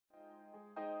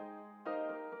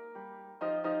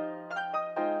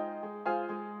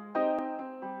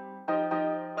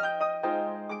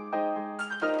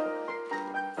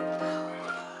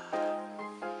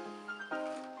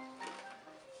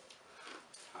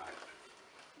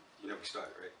already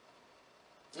started,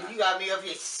 right? And you got me up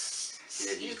here.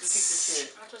 Yeah, You can keep the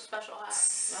shit. That's a special hat.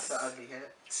 That's an ugly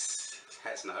hat.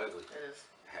 Hat's not ugly. It is.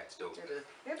 Hat's dope. It is.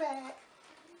 You're back.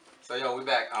 So yo, we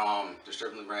back.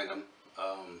 Disturbingly random.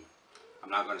 I'm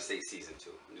not gonna say season 2.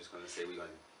 I'm just gonna say we're gonna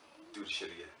do the shit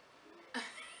again.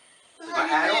 We're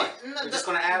gonna add on. We're just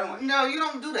gonna add on. No, you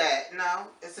don't do that. No,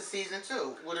 it's a season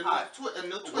 2 with a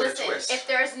new twist. Listen, twist. if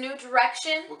there's new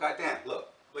direction, Well, goddamn, look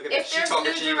at if this. She there's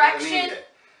talking. new She ain't got a name direction, yet.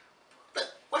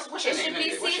 What's your it name? should be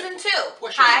What's your- season 2.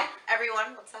 what's your Hi, name?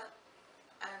 everyone. What's up?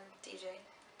 I'm DJay.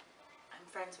 I'm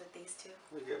friends with these two.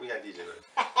 We got DJ with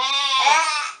us.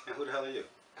 And who the hell are you?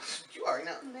 You already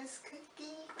know. Miss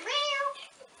Cookie.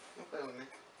 Don't play with me.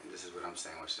 And this is what I'm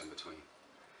sandwiched in between.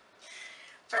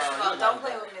 First of all, don't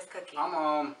play with Miss Cookie.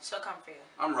 She'll come for you.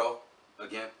 I'm Ro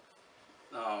again.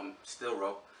 Still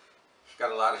Ro.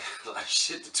 Got a lot of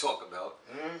shit to talk about.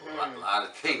 A lot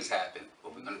of things happen,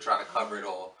 but we're gonna try to cover it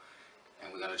all,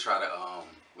 and we're gonna try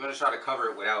to cover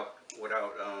it without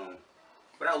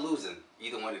losing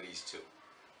either one of these two.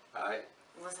 All right.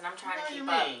 Listen, I'm trying to keep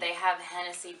up. They have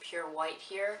Hennessy Pure White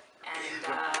here,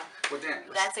 and well, damn,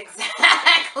 that's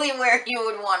exactly where you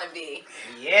would want to be.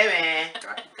 Yeah, man.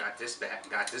 Got this back.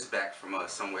 Got this back from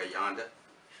somewhere yonder.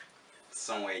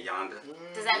 Somewhere yonder.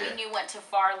 Does that mean you went to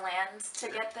far lands to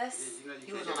get this? Yeah,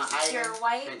 He was on an island. Pure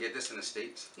White? You can't get this in the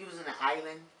States. He was in an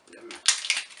island. Yeah, man.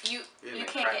 You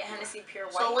can't get Hennessy Pure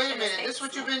White. So wait a in the minute, this States.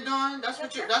 what you've been doing?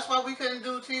 That's why we couldn't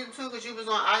do season 2 because you was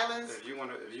on islands. If you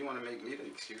wanna make me the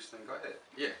excuse, then go ahead.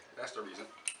 Yeah, that's the reason.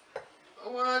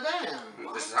 Well,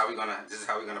 damn. This is how we're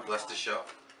gonna bless the show.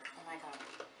 Oh my god.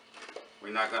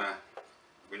 We're not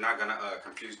gonna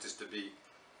confuse this to be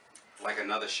like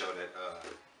another show that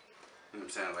you know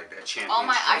what I'm saying, like that champion. All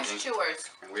my drinking. ice chewers.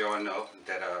 And we all know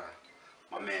that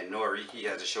my man Nori, he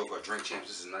has a show called Drink Champs.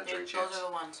 This is not Drink Champs. Those are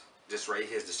the ones. This right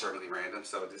here is Disturbingly Random.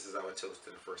 So this is our toast to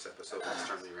the first episode of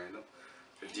Disturbingly Random.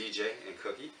 The DJ and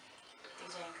Cookie.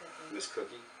 DJ and Cookie. Miss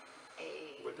Cookie.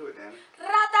 Hey. We'll do it, damn it.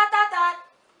 Ra-da-da-da.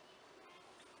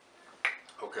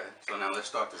 Okay, so now let's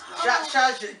start this now.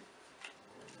 Shot.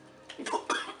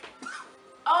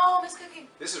 Oh, Miss Cookie.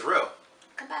 This is real.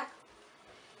 Come back.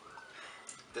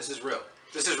 This is real.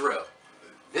 This is real.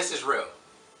 This is real.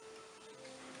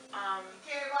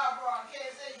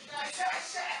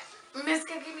 Miss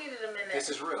Cookie needed a minute. This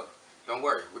is real. Don't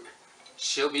worry.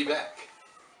 She'll be back.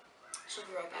 She'll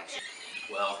be right back.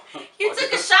 Well. You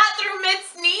took a shot through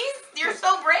mid-sneeze? You're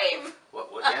so brave. What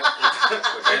damn it?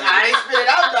 I ain't spit it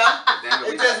out though. Damn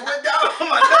it, It just went down on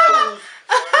my nose.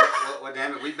 Well,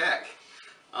 damn it, we back.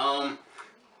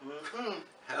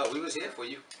 Hell, we was here for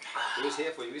you. We was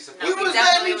here for you. We support You you. was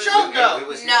letting me choke though. No,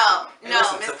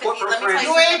 listen, Miss support Cookie, from let me tell friends.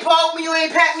 You ain't poked me. You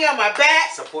ain't pat me on my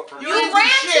back. Support from You You friends. ain't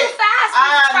ran do too shit. fast. We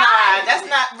Nah, tried. that's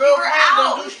not real. were Friends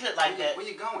out. don't do shit like that. Where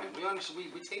you going?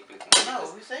 We taping.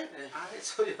 No, we saving it. Alright,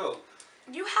 so yo.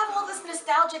 You have all this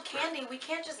nostalgic candy. We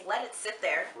can't just let it sit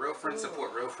there. Real friends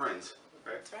support real friends.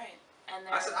 Right? That's right. And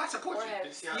I support you.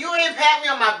 foreheads. You ain't pat me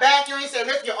on my back. You ain't say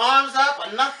lift your arms up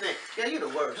or nothing. Yeah, you the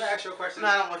worst. Can I ask you a question? No,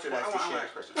 I don't want you to I ask want me to shit. ask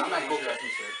a question. I'm not going to ask you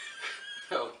shit.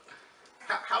 Yo,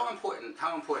 how important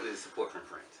is support from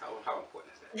friends? How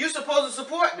important is that? You supposed to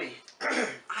support me.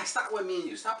 Stop with me and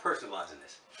you. Stop personalizing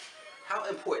this. How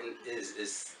important is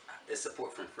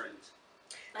support from friends?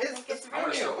 I think it's I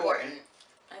wanna very show important.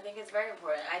 I think it's very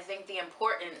important. I think the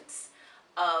importance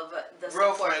of the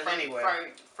Real support friends anyway.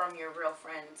 from your real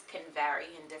friends can vary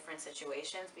in different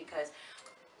situations because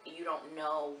you don't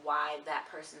know why that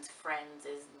person's friends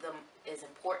is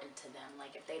important to them.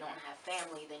 Like if they don't have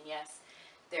family, then yes,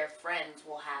 their friends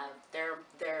will have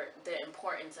the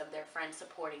importance of their friends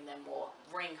supporting them will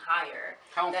ring higher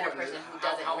than a person who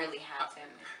doesn't really have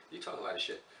family. You talk a lot of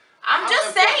shit. I'm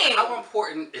just saying. How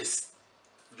important is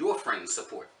your friends'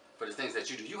 support for the things that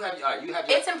you do? You have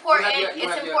It's important.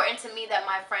 It's important to me that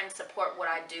my friends support what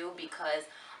I do because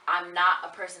I'm not a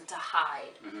person to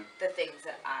hide the things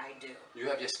that I do. You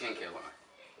have your skincare line.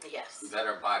 Yes.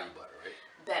 Better body butter, right?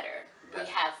 Better. We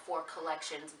have 4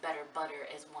 collections. Better Butter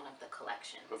is one of the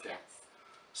collections. Okay. Yes.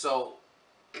 So,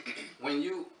 when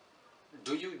you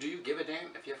give a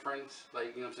damn if your friends, like,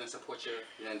 you know what I'm saying, support your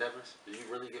endeavors? Do you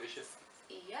really give a shit?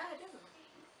 Yeah, I do.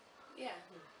 Yeah.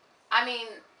 I mean,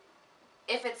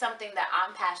 if it's something that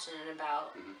I'm passionate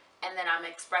about and then I'm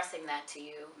expressing that to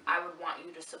you, I would want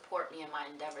you to support me in my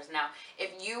endeavors. Now,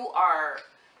 if you are,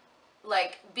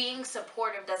 like, being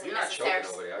supportive doesn't You're not choking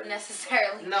over there, are you?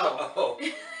 necessarily. No. Oh,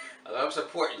 I'm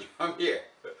supporting you. I'm here.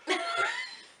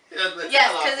 Yes,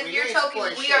 because if you're choking,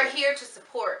 we are here to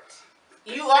support.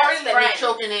 You already let me friend.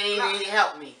 choking and you didn't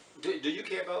help me. Do you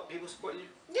care about people supporting you?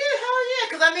 Yeah, hell yeah,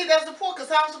 because I need that support, because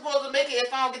how I'm supposed to make it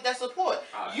if I don't get that support?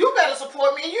 Right. You better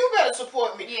support me, and you better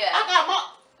support me. Yeah. I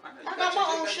got my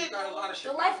own You shit. got a lot of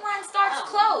shit. The lifeline starts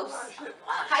close.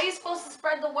 How you supposed to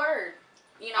spread the word?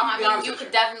 You know, I mean, you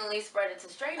could definitely spread it to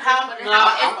strangers, but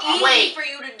it's easy for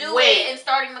you to do it and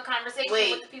starting the conversation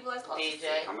with the people that's closest to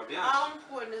you. I'm gonna be honest. How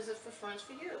important is it for friends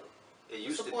for you? It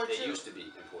used to be important. It used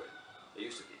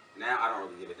to be. Now I don't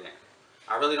really give a damn.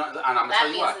 I really don't. And I'm gonna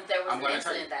tell you what. That there was an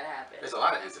incident that happened. There's a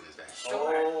lot of incidents that happen.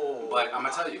 Sure. But I'm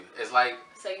gonna tell you, it's like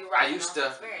so you I used to.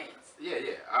 Experience. Yeah.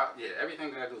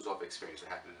 Everything that I do is off experience that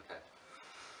happened in the past.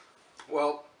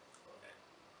 Well,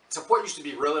 support used to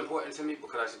be real important to me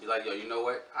because I used to be like, yo, you know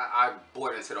what? I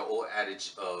bought into the old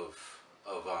adage of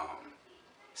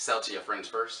sell to your friends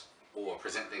first, or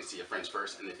present things to your friends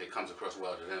first, and if it comes across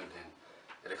well to them, then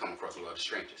it'll come across well to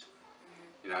strangers.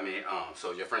 You know what I mean?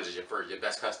 So your friends are your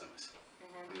best customers.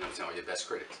 You know what I'm saying? Or your best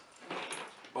critics.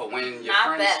 But when your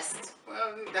friends, best.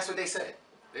 Well, that's what they said.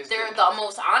 They're the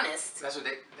most honest. That's what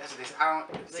they said. I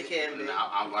don't. They can be.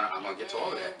 I'm gonna get to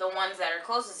all of that. The ones that are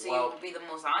closest to you will be the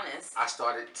most honest. I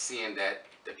started seeing that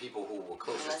the people who were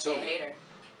closest to me,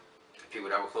 the people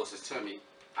that were closest to me,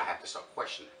 I have to start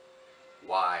questioning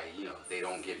why they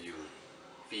don't give you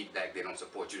feedback, they don't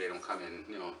support you, they don't come in,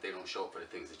 they don't show up for the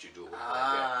things that you do.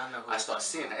 I start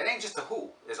seeing that. It ain't just the who.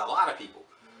 There's a lot of people.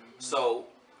 So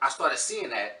I started seeing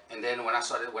that, and then when I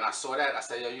saw that, I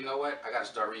said, yo, you know what? I got to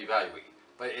start reevaluating.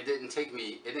 But it didn't take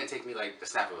me like the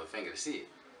snap of a finger to see it,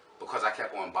 because I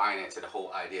kept on buying into the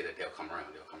whole idea that they'll come around.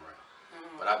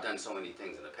 But I've done so many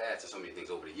things in the past and so many things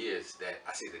over the years that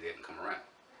I see that they didn't come around.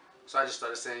 So I just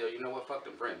started saying, yo, you know what? Fuck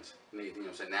them friends. You know what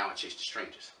I'm saying? Now I chase the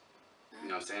strangers. You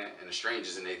know what I'm saying? And the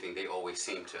strangers and everything, they always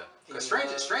seem to. Because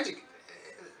strangers,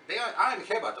 I don't even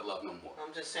care about the love no more.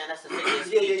 I'm just saying that's the thing.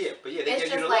 Yeah. But yeah, they it's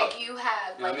give you the just like love. you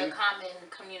have You know like what I mean? a common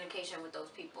communication with those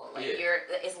people. Like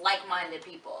Yeah. it's like-minded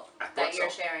people that you're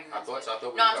sharing this with. I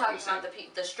thought we No, were I'm talking the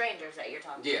about the strangers that you're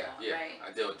talking about. Yeah. Right?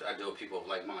 I deal with people of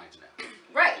like minds now.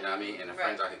 Right. You know what I mean? And the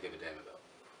friends I could give a damn about.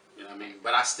 You know what I mean?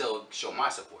 But I still show my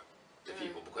support to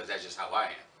people because that's just how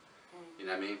I am. You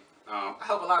know what I mean? I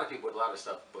help a lot of people with a lot of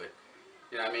stuff, but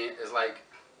you know what I mean? It's like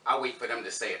I wait for them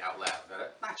to say it out loud.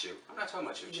 Not you. I'm not talking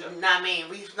about you, Chuck. Nah, I mean,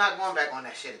 we're not going back on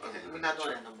that shit again. Okay, we're not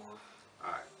doing that no more.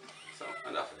 Alright. So,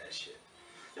 enough of that shit.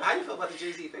 Yo, how you feel about the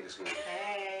Jay-Z thing this morning?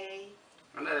 Hey.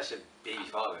 I know that shit baby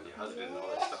father and your husband and all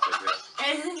that stuff like that.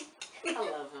 I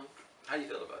love him. How you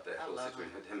feel about that? I love him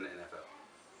and the NFL.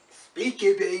 Speak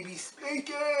it, baby.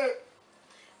 Speak it.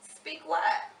 Speak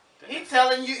what? He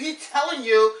telling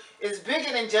you it's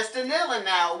bigger than just a kneeling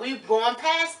now. We've gone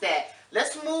past that.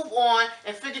 Let's move on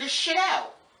and figure this shit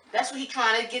out. That's what he's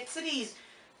trying to get to these.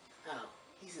 Oh,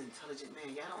 he's an intelligent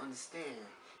man. Y'all don't understand.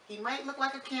 He might look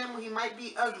like a camel. He might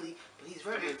be ugly, but he's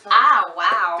very intelligent. Ah,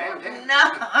 wow. Damn.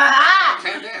 No.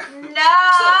 Damn.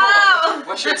 No. So,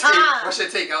 what's your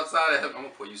take outside of him? I'm gonna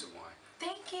pour you some wine.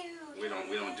 Thank you. We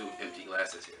don't do empty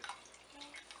glasses here.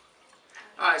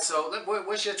 All right. So,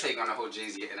 what's your take on the whole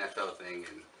Jay-Z NFL thing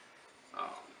and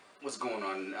what's going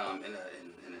on in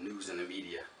the news and the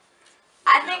media?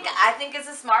 I think it's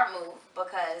a smart move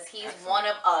because he's one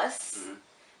of us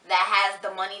that has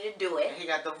the money to do it. And he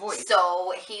got the voice.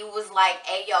 So he was like,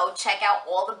 hey, yo, check out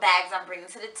all the bags I'm bringing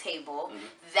to the table.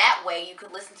 That way you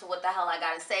could listen to what the hell I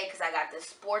got to say because I got this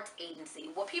sports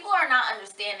agency. What people are not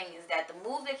understanding is that the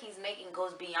move that he's making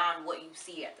goes beyond what you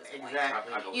see at this point.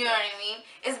 Exactly. You know what I mean?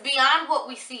 It's beyond what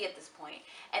we see at this point.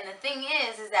 And the thing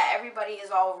is that everybody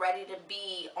is all ready to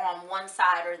be on one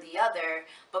side or the other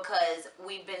because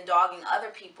we've been dogging other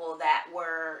people that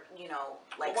were,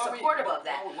 supportive of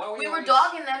that. We were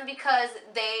dogging them because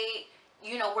they,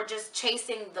 were just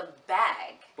chasing the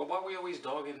bag. But why are we always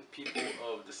dogging people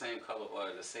of the same color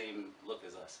or the same look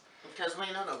as us? Because we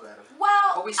ain't know no better.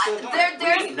 Well, but we still don't. There's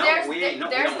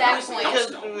that point.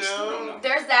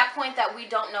 There's that point that we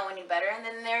don't know any better, and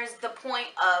then there's the point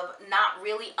of not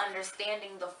really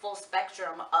understanding the full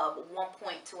spectrum of one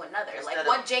point to another. Instead like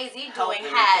what Jay-Z doing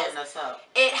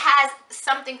it has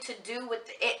something to do with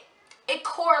it. It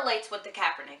correlates with the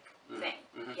Kaepernick thing,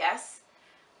 yes.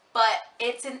 But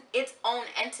it's its own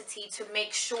entity to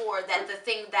make sure that the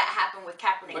thing that happened with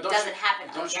Kaepernick doesn't happen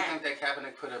again. Don't you think that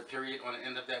Kaepernick put a period on the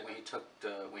end of that when he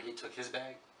took his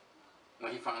bag?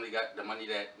 When he finally got the money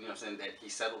that that he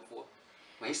settled for?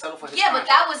 When he settled for his contract. But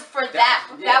that was for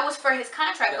that was for his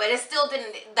contract, but it still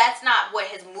didn't. That's not what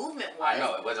his movement was. I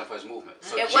know it wasn't for his movement.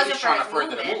 So it wasn't for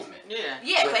his movement.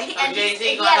 Yeah, but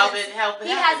Jay-Z gonna help he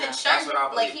hasn't shut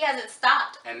he hasn't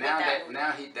stopped. And now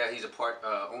that he's a part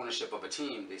ownership of a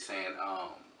team, they're saying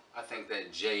I think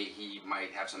that Jay he might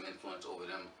have some influence over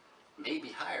them, maybe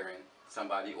hiring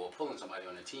somebody or pulling somebody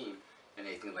on the team, and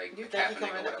they think like You a think he Kaepernick or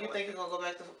coming? whatever. You like think he that. gonna go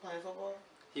back to playing football?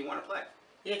 He want to play.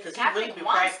 Yeah, because he Kaepernick really been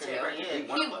wants practicing. to. Right?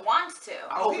 Yeah. He wants to.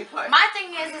 I hope he play. My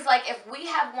thing is like if we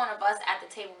have one of us at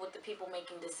the table with the people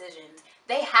making decisions,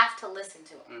 they have to listen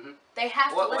to him. They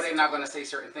have to listen. Or they're not going to say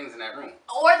certain things in that room.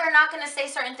 Or they're not going to say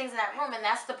certain things in that room, and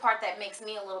that's the part that makes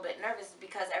me a little bit nervous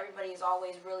because everybody is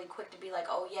always really quick to be like,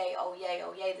 oh yay, oh yay,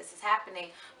 oh yay, this is happening.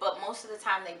 But most of the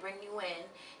time they bring you in,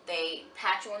 they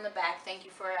pat you on the back, thank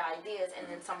you for your ideas, and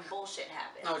then some bullshit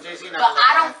happens. No, Jay-Z not. But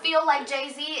I don't feel like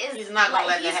Jay-Z is. He's not gonna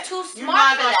like, let that. He's too You're smart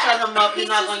not for gonna that. shut him up. You're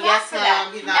He's not too gonna smart yes for that. him.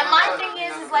 He's not And gonna my let thing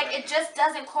him. is like it just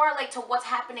doesn't correlate to what's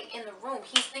happening in the room.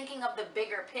 He's thinking of the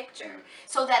bigger picture,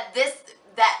 so that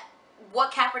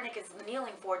what Kaepernick is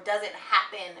kneeling for doesn't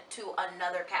happen to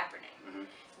another Kaepernick.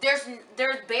 There's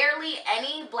barely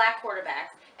any black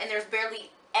quarterbacks, and there's barely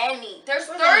any. There's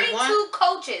 32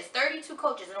 coaches,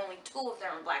 and only 2 of them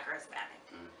are black or Hispanic.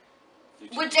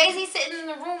 With Jay-Z sitting in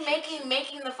the room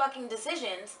making the fucking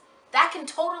decisions, that can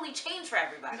totally change for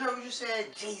everybody. You heard what you said?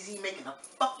 Jay-Z making a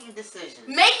fucking decision.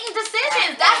 Making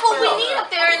decisions. That's what we need up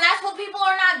there, and that's what people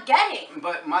are not getting.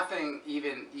 But my thing,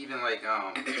 even like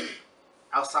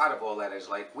outside of all that, is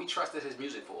like we trusted his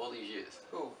music for all these years.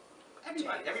 Who?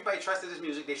 Everybody trusted his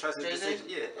music. They trusted his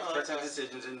decisions. Yeah, they trusted his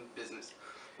decisions in business.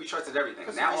 We trusted everything.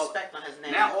 Put Now some respect on his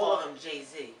name. now Call him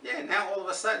Jay-Z. Yeah, now all of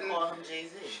a sudden. Call him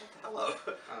Jay-Z. Hello.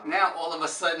 Now all of a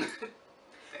sudden.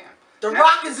 Damn. The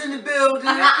Rock is in the building.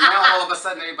 Now all of a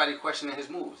sudden everybody questioning his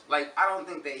moves. Like I don't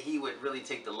think that he would really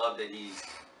take the love that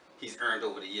he's earned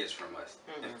over the years from us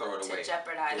and throw it away. To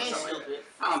jeopardize He's it. stupid.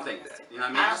 I don't think that. You know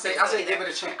what I mean? I say give it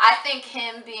a chance. I think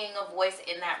him being a voice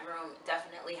in that room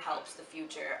definitely helps the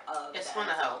future of. It's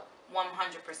gonna help.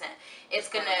 100%.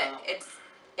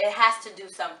 It has to do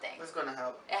something. It's gonna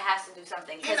help. It has to do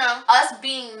something. You Because know. us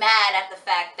being mad at the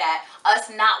fact that us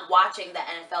not watching the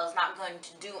NFL is not going to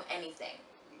do anything.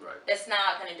 Right. It's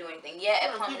not going to do anything. Yeah,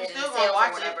 it plummeted in sales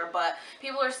or whatever, but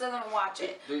people are still going to watch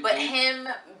it. But him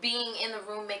being in the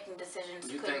room making decisions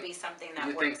could be something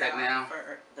that works out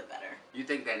for the better. You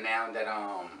think that now that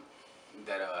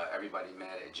everybody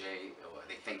mad at Jay, or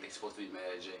they think they're supposed to be mad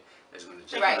at Jay, is going to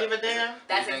jeopardize? Give a damn.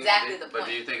 That's exactly the point. But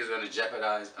do you think it's going to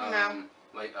jeopardize the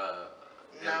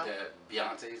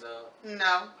Beyonce's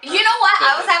No. You know what?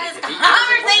 I was having this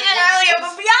conversation earlier,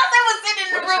 but Beyonce was sitting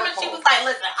in the room and she was like,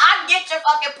 listen, I get your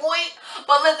fucking point,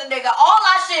 but listen, nigga, all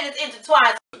our shit is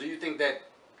intertwined. So do you think that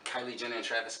Kylie Jenner and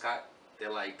Travis Scott,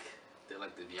 they're like the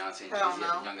Beyonce and Jay-Z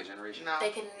of the younger generation? No. They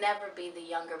can never be the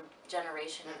younger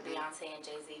generation of Beyonce and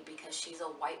Jay-Z because she's a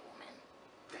white woman.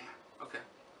 Damn. Okay.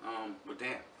 Well,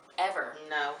 damn. Ever.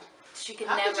 No. She could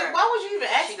Why never. would you even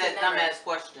ask She that could never. dumbass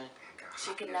question?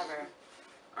 She could never.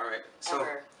 All right. So.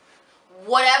 Ever.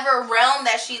 Whatever realm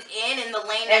that she's in the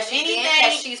lane that she's in,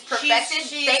 that she's perfected,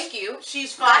 thank you.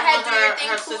 She's Go ahead, following do your her thing,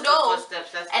 sister's kudos,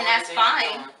 footsteps. and that's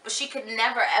fine. But she could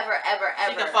never, ever, ever,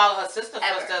 ever. She can follow her sister's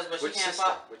footsteps, but Which she can't sister?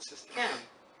 follow. Which sister? Kim.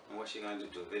 And what's she gonna do?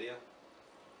 Do a video?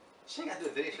 She ain't got to do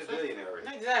a video. She's a billionaire already.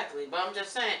 Exactly, but I'm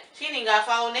just saying, she ain't gotta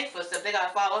follow their footsteps. They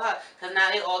gotta follow her, cause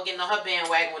now they all getting on her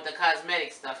bandwagon with the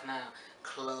cosmetic stuff now.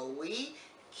 Chloe,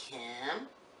 Kim.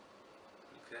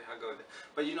 Okay, I'll go with that.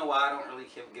 But you know why I don't really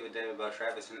give a damn about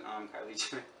Travis and Kylie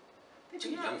Jenner? They're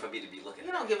too young for me to be looking at.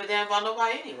 You don't give a damn about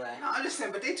nobody anyway. No, I'm just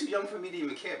saying, but they too young for me to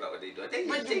even care about what they do. They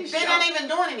not even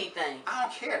doing anything. I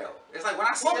don't care though. It's like when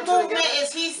I see what them two movement together.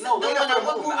 is he No, doing?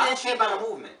 what movement? I don't is care she about doing? a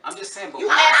movement. I'm just saying, but You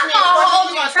when asked me,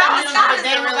 hold you on, gonna Travis give Scott a is a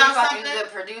damn really about fucking something? good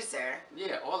producer.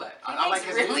 yeah, all that. He I like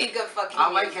makes his really music. good fucking I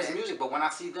music. like his music, but when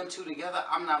I see them two together,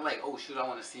 I'm not like, oh shoot, I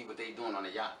want to see what they doing on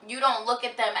the yacht. You don't look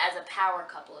at them as a power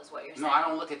couple, is what you're saying. No, I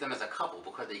don't look at them as a couple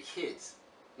because they kids.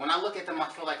 When I look at them, I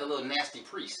feel like a little nasty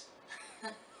priest.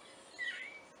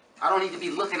 I don't need to be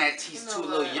looking at these two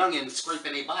little youngins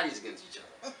scraping their bodies against each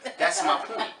other. That's my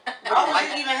point. Why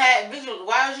would you even have visual?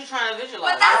 Why was you trying to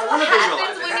visualize? But that's I don't what wanna happens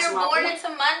visualize it. when That's you're my born point. into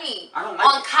money. I don't like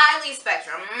On it. Kylie's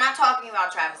spectrum, I'm not talking about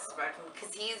Travis' spectrum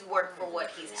because he's worked for what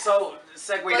he's had. So,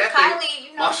 segue but that Kylie, thing.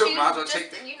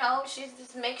 you know, she's she's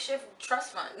just makeshift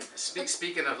trust fund.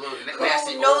 Speaking of little Who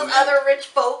nasty knows old men. other rich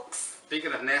folks,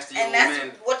 Speaking of nasty and old that's men.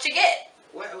 what you get.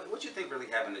 What you think really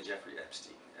happened to Jeffrey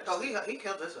Epstein? Oh, he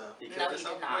killed himself. He No, killed he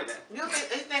himself? did not. You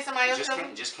think somebody else killed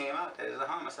him? Just came out that it was a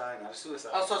homicide, not a suicide.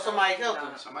 Oh, so somebody killed him.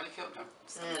 Somebody killed him.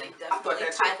 Somebody I thought definitely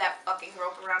that tied that fucking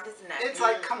rope around his neck. It's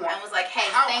like, come on. And was like, hey,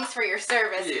 How- thanks for your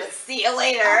service, Yeah. but see you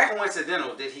later. How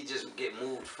coincidental did he just get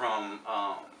moved from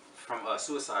a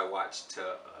suicide watch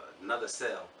to another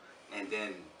cell, and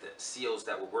then the COs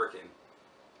that were working,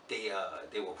 they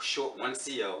were short one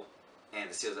CO, and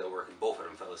the COs that were working, both of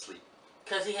them fell asleep.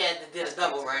 Cause he did a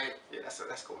double, right? Yeah, that's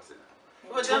coincidental.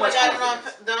 But Too much they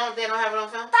confidence. don't have it on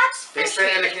film? That's They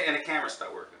said fishy. and the camera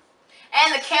stopped working.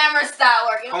 And the camera stopped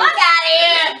working. Fuck out of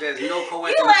here. There's no You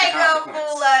coincidence like or go consequence.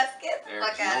 fool us. Get the There's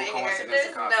fuck no out of here. coincidence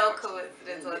There's or no consequence.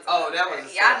 coincidence whatsoever. Oh, that was a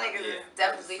Y'all setup. niggas Yeah, is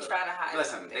definitely that's trying to hide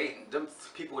Listen, something. them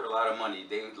people with a lot of money,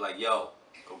 they was like, yo,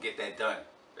 go get that done.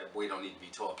 That boy don't need to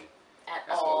be talking. At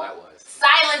That's all that was.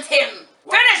 Silence him.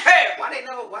 Why- Finish him.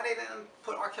 Why they didn't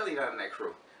put R. Kelly down in that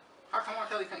crew? How come R.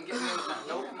 Kelly couldn't get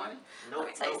no money? Let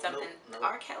me tell you something.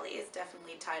 R. Kelly is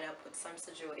definitely tied up with some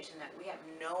situation that we have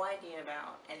no idea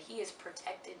about, and he is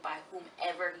protected by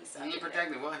whomever he sucks. He ain't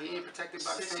protected. Well, he ain't protected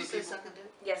by the same people.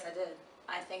 Yes, I did.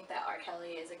 I think that R.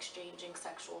 Kelly is exchanging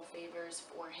sexual favors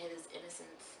for his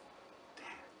innocence. Damn.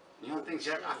 You don't think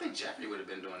Jeffrey? I think Jeffrey would have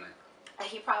been doing that.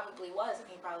 He probably was, and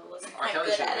he probably wasn't R. quite Kelly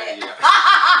good should at have it. been. Yeah.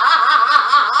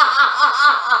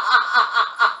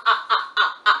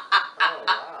 Oh,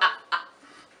 wow.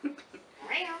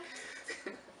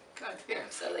 God damn.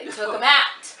 So they took him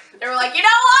out. They were like, you know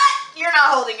what? You're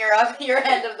not holding your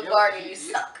end of the Yo, bargain. You yeah.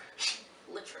 suck.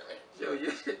 Literally. Yo,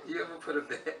 you ever put a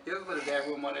bad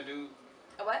rumor on a dude?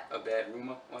 A what? A bad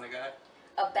rumor on a guy?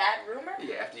 A bad rumor?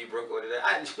 Yeah, after you broke over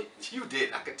that. You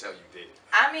did. I could tell you did.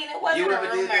 I mean, it wasn't You a ever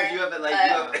rumor. did that?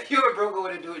 You ever broke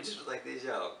over to do it just was like this,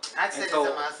 yo? I said it to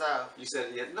myself. You said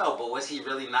yeah, no, but was he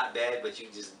really not bad? But you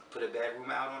just put a bad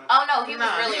rumor out on him, Oh no, he was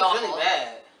really he was awful. really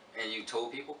bad. and you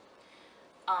told people.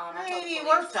 I It told ain't even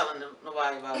police. worth telling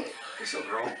nobody about it. You're so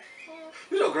grown.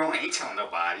 You're so grown. Ain't telling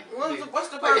nobody. What's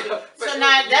the But- purpose? but So you-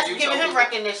 now you- that's you giving told him people-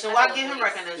 recognition. I Why told give him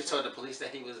police. You recognition? told the police that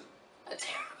he was. A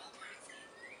terrible person.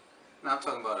 No, I'm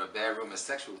talking about a bad rumor,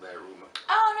 sexual bad rumor.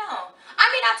 Oh no.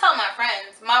 I mean, I told my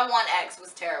friends. My one ex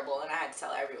was terrible, and I had to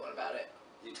tell everyone about it.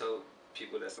 You told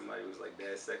people that somebody was like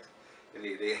bad sex, and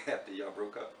they after y'all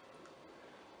broke up.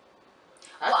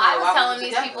 Well, I was telling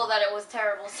these people that it was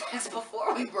terrible sex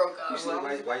before we broke You up.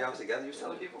 said why y'all was together? You was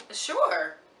telling people.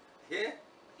 Sure. Yeah.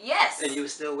 Yes. And you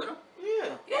was still with him.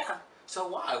 Yeah. Yeah. So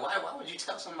why would you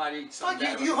tell somebody something?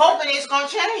 Fuck bad you about hoping it's gonna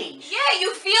change. Yeah,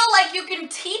 you feel like you can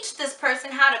teach this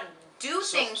person how to do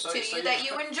So- things so- to so you you- that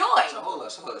you enjoy. So hold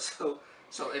up.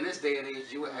 So in this day and age,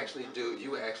 you would actually do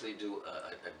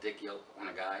a DickYelp on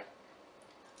a guy.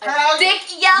 Hell,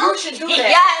 DickYelp. you should do that.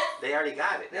 Yes. They already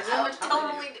got it. That's I what would I'm telling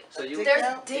totally you. do. So you There's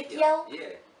DickYelp? DickYelp. Yeah.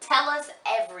 Tell us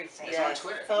everything. It's on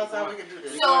Twitter. Tell us You how go we on- can do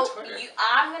this. you go on So Twitter.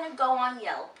 I'm gonna go on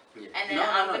Yelp, Yeah. and then no,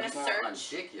 I'm no, gonna you go on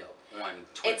search. DickYelp on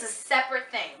Twitter. It's a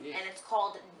separate thing, Yeah. and it's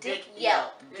called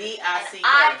DickYelp. And DICK.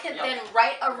 I could Yelp. then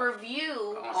write a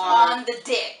review On on the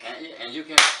dick. and you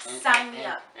can Sign me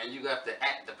up. And you got to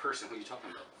at the person who you're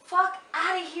talking about. Fuck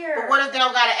out of here. But what if they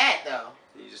don't got an act though?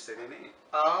 You just say their name.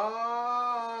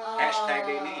 Oh. Hashtag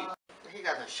their name. He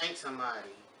got to shank somebody.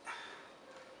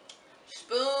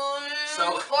 Spoons,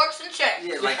 So- forks, and checks.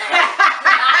 Yeah, like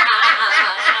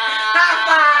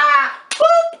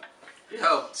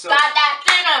yo. So Got that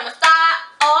thing on the side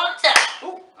all the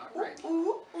time. alright.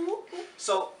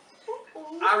 So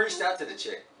I reached out to the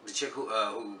chick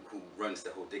who runs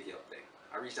the whole DickYelp thing.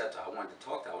 I reached out to her. I wanted to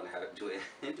talk to her. I wanted to have do an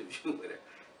interview with her.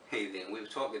 Hey, then we were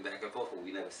talking back and forth, but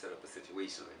we never set up a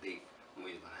situation or a date when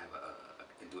we were gonna have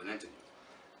do an interview.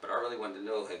 But I really wanted to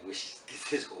know like where she gets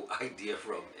this whole idea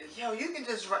from. And Yo, you can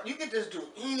just do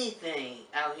anything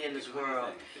out here in this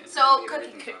world. So,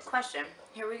 Cookie, question.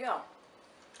 Here we go.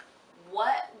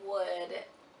 What would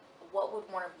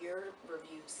one of your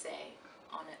reviews say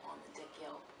on the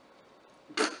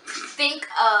DickYelp? Think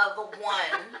of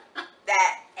one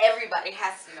that everybody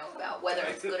has to know about, whether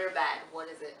it's good or bad. What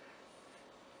is it?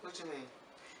 What you mean?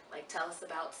 Like, tell us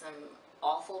about some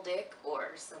awful dick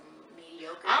or some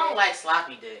mediocre I don't dick. like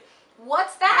sloppy dick.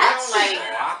 What's I that? don't like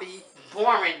sloppy.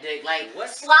 boring dick. Like What?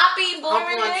 Sloppy, hump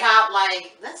boring on dick? top.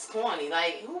 Like that's corny.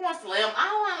 Like who wants to lay 'em? I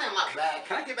don't want to lay 'em out back.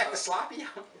 Can I get back to sloppy?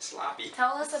 Sloppy.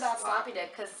 Tell us about sloppy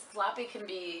dick, because sloppy can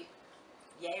be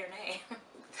yay or nay.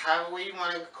 However you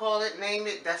want to call it, name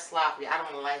it. That's sloppy. I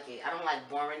don't like it. I don't like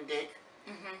boring dick.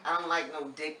 I don't like no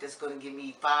dick that's gonna give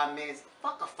me 5 minutes.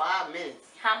 Fuck a 5 minutes.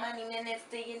 How many minutes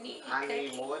do you need? I need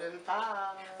Cookie? more than 5.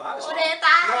 Five is More long. than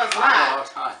No, it's five? not.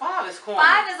 Time. 5 is corny.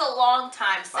 5 is a long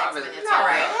time, 6 5 is- minutes. No, All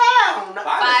right. hell no.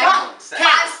 Five Five. is long.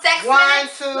 Five, 6 1,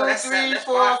 minutes? 2, No, that's 3, that's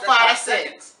 4, five- 5, that's 5 that's 6.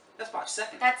 seconds. That's 5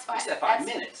 seconds. That's You 5. said 5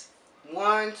 minutes.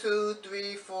 1, 2,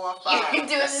 3, 4, 5. You're doing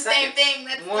the That's same seconds. thing.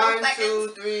 That's 1, seconds. 2,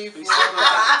 3, 4, You said 5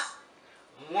 5.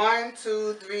 seconds. 1,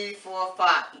 2, 3, 4,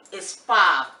 5. It's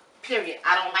 5. Period.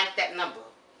 I don't like that number.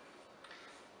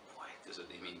 Boy, this is what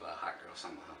they mean by a hot girl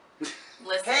summer, huh?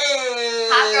 Listen. Hey,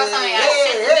 Hot girl something got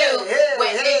shit to do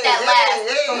with dick that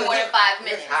lasts for more than 5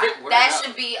 minutes. hot. Word That out.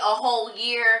 should be a whole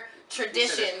year You said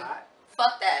tradition. it's hot?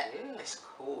 Fuck that. Yeah. It's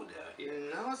cold down here.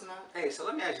 No, it's not. Hey, so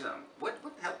let me ask you something. What the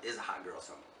hell is a hot girl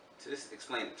summer? So just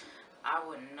explain it to me. I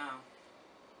wouldn't know.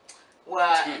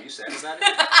 Well, Damn, you sad about it?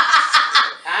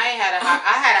 I had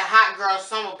a hot girl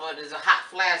summer, but it's a hot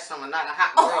flash summer, not a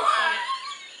hot girl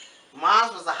summer.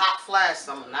 Mine was a hot flash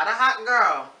summer, not a hot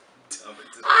girl. A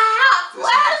hot This was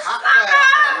a flash hot summer. flash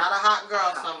summer, not a hot girl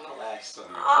summer. Flash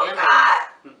summer. Oh Yeah, man. God.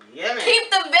 Yeah, man. Keep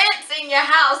the vents in your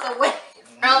house away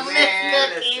from Man, this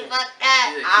cookie. listen. Fuck that.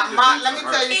 Yeah, Let me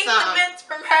tell you Keep the something. vents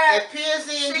from her. If PSC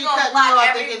and She G gonna cut me block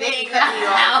off, they everything can cut me in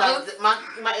the off.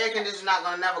 Because my air conditioner's not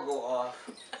gonna never go off.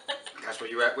 That's where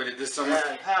you at with it this summer?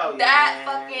 Yeah, hell That yeah.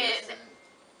 fucking-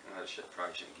 I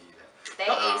probably shouldn't give you that. They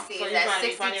AC So is you at trying to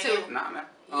be funny 62 Nah, man.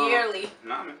 yearly.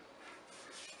 Nah, man.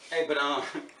 Hey, but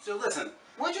so listen.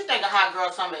 What you think a hot girl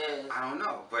summer is? I don't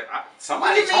know, but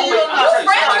somebody What do you told mean me. you don't I'm know? gonna tell You you,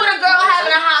 friends somebody- with a girl let me having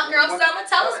a tell you- hot girl one- summer?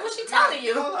 Tell us what she telling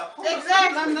you. Hold up.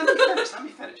 Exactly. Let me finish. Let me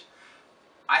finish.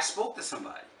 I spoke to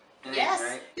somebody. And Yes.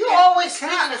 right? You And always can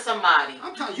speaking to somebody.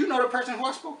 I'm telling you, you know the person who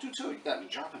I spoke to too. You got me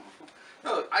dropping my phone.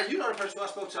 No, you know the person who I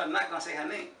spoke to. I'm not gonna say her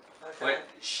name, but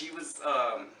she was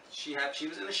she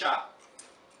was in the shop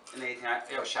and everything.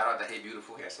 Yo, shout out to Hey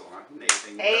Beautiful Hair Salon and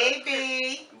everything. Hey,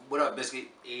 B. What up, Biscuit?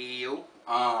 Ew.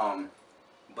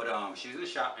 But she was in the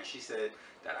shop and she said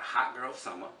that a hot girl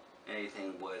summer and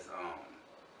everything was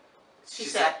She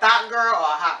said a thought girl or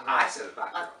a hot girl? I said a thought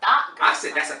A girl. thought girl. I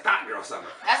said that's a thought girl summer.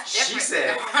 That's different. She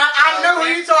said. I know who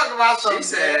you talking about. She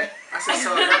said. I said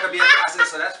so that could be. I said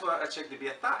so that's for a chick to be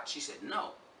a thought. She said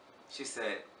no. She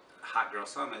said hot girl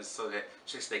summer is so that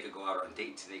chicks they could go out on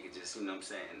dates and they could just, you know what I'm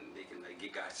saying, they can like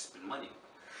get guys to spend money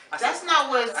on. That's not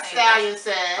what I said, Stallion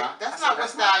said. Huh? That's I said, not what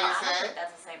that's not Stallion I don't said. think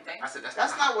that's the same thing. I said that's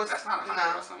That's not not what- that's not a hot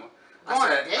no. girl summer. Going on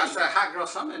a I date. said hot girl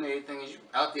summer and everything is you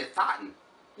out there thoughting.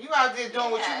 You out there doing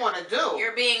what you Yeah. want to do.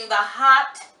 You're being the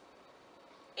hot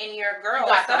in your girl. You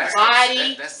got the That's- summer.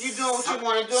 body. that's You doing what you sun-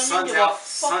 want to do. And you sun's give a out,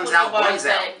 fuck sun's what out, nobody buns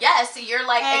said. out. Yes, you're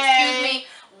like, excuse Hey. me,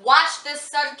 watch this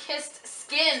sun-kissed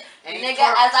skin, And nigga,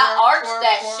 twerk, as I twerk, arch twerk,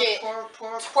 that twerk, shit, twerk,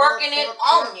 twerk, twerking twerk, it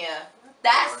twerk, on ya.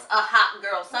 That's a hot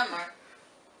girl summer.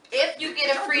 If you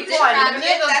get a free Boy, dick Boy, out of it,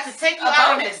 niggas that's to take you a out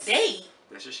on a bonus. date.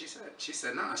 That's what she said. She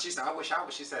said, no. She said, I wish I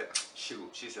was. She said, shoot.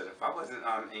 She said, if I wasn't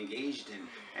engaged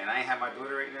and I ain't have my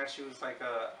daughter right now, she was like,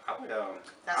 I would,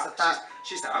 That's a I- thought.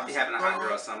 She said, I'll be having a hot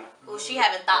girl summer. Ooh, she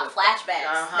having thought flashbacks.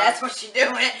 Uh-huh. That's what she doing.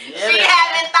 Yeah, She man.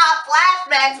 having thought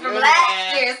flashbacks from Yeah, last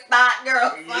man. year's thought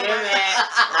girl Yeah, summer. man.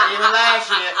 Not even last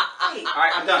year. Hey, All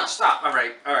right, I'm done. Stop. All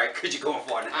right, because you're going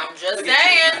far now. I'm just Look at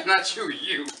you. saying. Not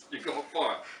you. You're going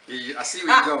far. I see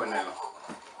where you're going now.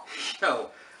 Yo,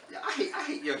 I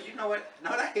hate. Yo, you know what? Know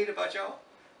what I hate about y'all?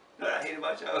 Know what I hate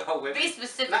about y'all? About women? Be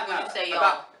specific Not- when you not say y'all.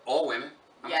 about all women.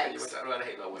 I'm telling you Yikes. what I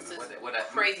hate about women. This is What I,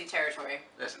 crazy territory.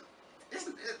 Listen,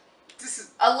 this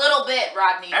is A little bit,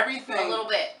 Rodney. everything. A little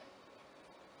bit.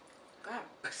 Go ahead.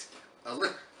 a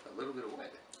little bit of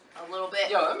what? A little bit.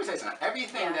 Yo, let me tell you something.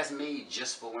 Everything Yeah. that's made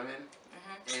just for women,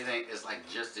 anything is like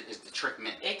it's the trick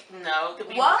men. It could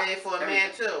be What? made for a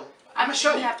man too. I'm gonna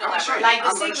show you. have to I'm gonna show you. elaborate. Like the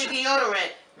I'm gonna secret show you.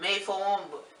 deodorant made for a woman,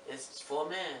 but it's for a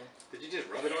man. Did you just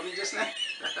rub it on me just now?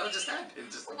 That just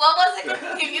happened. Just What was it?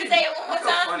 Can you say it one more That's so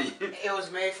time? funny. It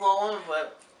was made for a woman,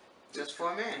 but just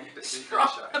for a man. For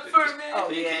a minute. Oh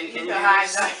Can you- yeah, can you you can handle hide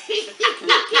this? that. Can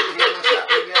you handle a shot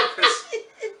like that? 'Cause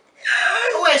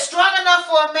Wait, strong enough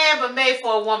for a man, but made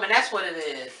for a woman. That's what it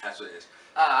is. that's what it is.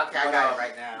 Oh, okay, I But, got it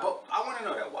right now. But I want to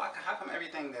know that. How come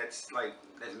everything that's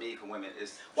made for women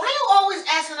is Why you always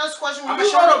asking us questions when I'ma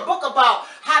you show wrote you. a book about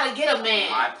how to get a man?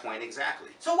 my point exactly?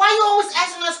 So why you always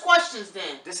asking us questions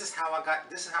then? This is how I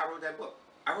wrote that book.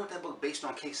 I wrote that book based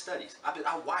on case studies.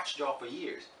 I watched y'all for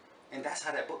years, and that's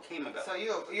how that book came about. So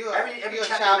you Every a chapter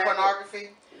child in that book- pornography?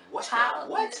 What's Child. that?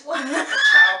 What? A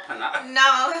child pornography?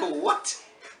 No. What?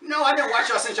 No, I didn't watch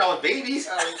y'all since y'all was babies.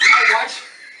 Oh, I watched.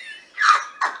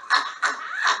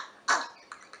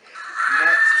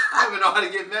 Next, I don't even know how to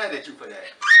get mad at you for that.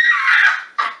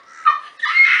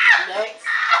 next.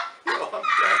 Yo, I'm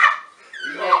done.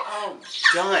 Yo, I'm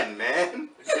done, man.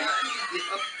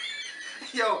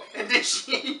 Yo, and then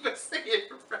she ain't even say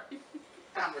it right.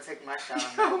 I'm gonna take my shot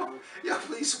on that Yo, one. yo,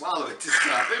 please swallow it this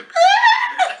time.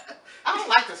 I don't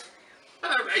like this.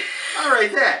 All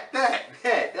right,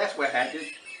 that's what happened.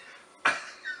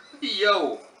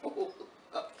 Yo,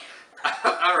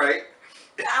 all right.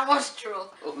 That was true.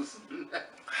 Oh, snap.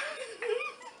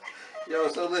 Yo,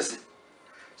 so listen.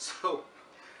 So,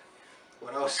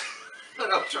 what I was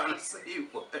trying to say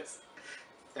was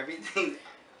everything.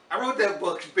 I wrote that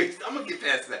book based. I'm gonna get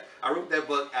past that. I wrote that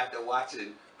book after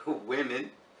watching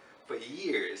women for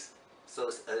years. So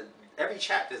it's every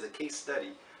chapter is a case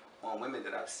study on women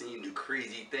that I've seen do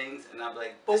crazy things, and I'm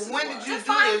like, But this is when why. did you do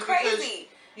Define this? crazy.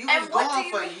 You And was what gone do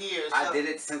you for mean? years. I did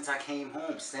it since I came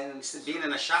home, being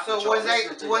in a shop So with y'all, was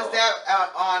listening to y'all.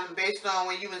 that on based on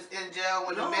when you was in jail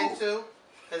with the No. men too?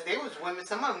 Because they was women.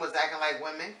 Some of them was acting like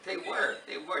women. They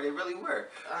really were.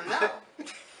 I know.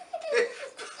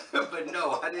 But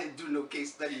no, I didn't do no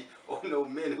case study on no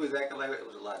men who was acting like it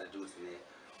was a lot of dudes in there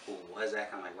who was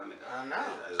acting like women. I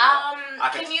know.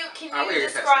 Can you Can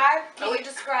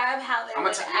describe how they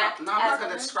would act? No, I'm as not gonna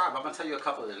women? describe. I'm gonna tell you a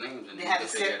couple of the names. And They had to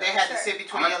sit. They had to sit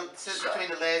between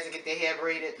the legs and get their hair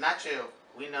braided. Not you.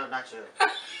 We know not you.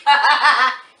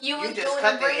 You was just doing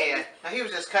cut the the braid? hair. No, he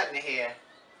was just cutting the hair.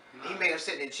 No. He made him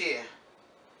sit in a chair,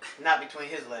 not between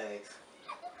his legs.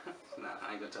 Nah,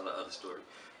 I ain't gonna tell the other story.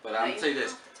 But I'm gonna tell you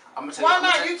this. I'm gonna tell Why you.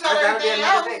 not? You tell everything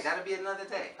else. That'll be another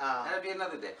day. That'll be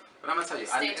another day. But I'm gonna tell you.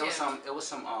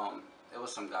 It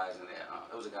was some guys in there.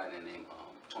 It was a guy in there named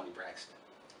Tony Braxton.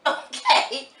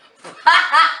 Okay.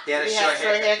 He had a short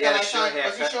haircut. He had a short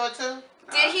haircut. Was he short too?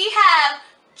 Did he have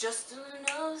just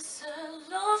another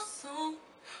love song?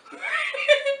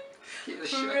 He had a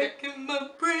short haircut. My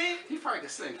brain. He probably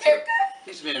could sing too.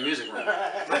 He should be in the music room.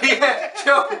 But yeah,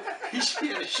 yo, he should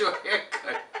be in a short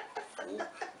haircut. Fool.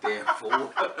 Damn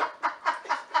fool.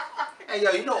 Hey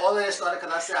yo, you know all of that started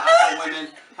because I said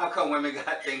how come women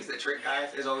got things that trick guys?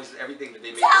 There's always everything that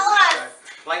they make. Tell us.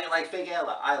 Like fake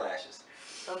eyelashes.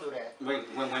 Don't do that. When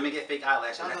women get fake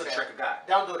eyelashes, Don't that's do a trick a guy.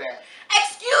 Don't do that.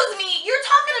 Excuse me, you're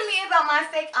talking to me about my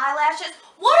fake eyelashes.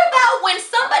 What about when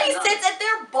somebody sits at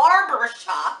their barber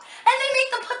shop and they make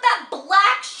them put that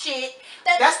black shit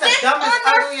That's the sits dumbest, on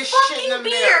their ugliest fucking shit in the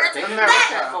beards? They didn't America. make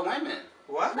that for women.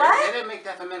 What? They didn't make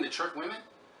that for men to trick women.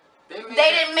 They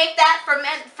didn't make that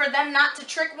for them not to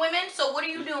trick women. So what are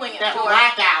you doing it That for?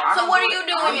 blackout. So what are you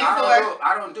doing it for?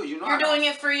 I don't do. You know. You're doing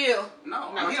it for you.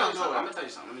 No, he don't do it. I'm gonna tell you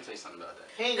something. Let me tell you something about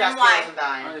that. He ain't got And why? skills and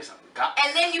dying. Let me tell you something.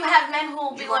 And then you have men who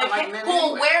will be You are like men who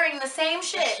are anyway. wearing the same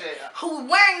shit,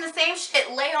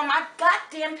 lay on my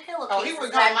goddamn pillowcases he was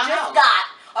that at I my just house. got,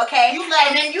 okay? You let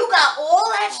And then you got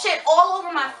all that shit all over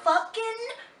my fucking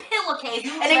pillowcase,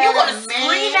 You and then you're let gonna a man-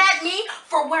 scream at me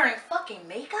for wearing fucking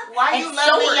makeup? Why and you let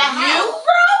him in so your are you, house?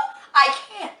 bro? I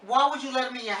can't. Why would you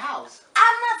let him in your house?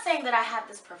 I'm not saying that I have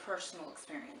this personal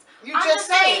experience. You I'm just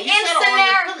said saying it. You said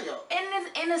it on your pillow.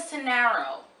 in a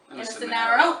scenario. In In a a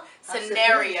scenario.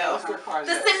 scenario. That's what part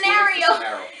The is that? scenario.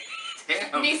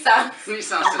 Damn. Nissan.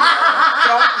 Nissan scenario.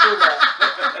 Don't do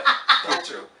that.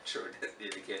 True. Yeah,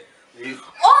 you can't.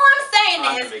 All I'm saying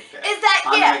Time to is make that. that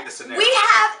Time to yeah, make the scenario. we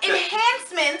have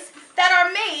enhancements that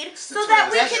are made so that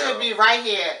we That can should be right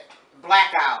here,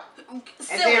 blackout. And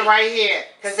silly, then right here.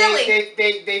 Because Silly.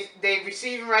 they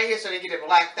receiving right here so they get it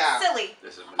blacked out. silly.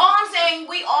 This is- All I'm saying,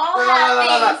 we all Look, have look,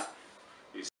 look, look.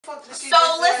 things. Fuck this shit So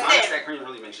just said. listen. Minus that cream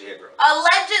really makes your hair grow.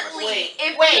 Allegedly,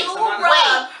 if you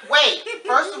rub Wait.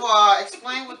 First of all,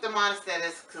 explain what the monostat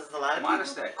is, because a lot of people...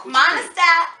 Monostat. Coochie cream.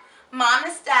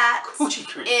 Monostat Coochie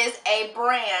cream. is a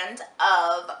brand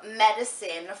of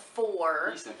medicine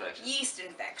for Yeast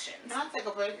infection. Can I take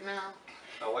a break now?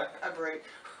 Oh, what? A break.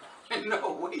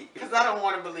 No, wait. Because I don't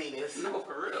want to believe this. No,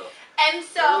 for real. And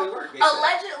so, It really worked, they said.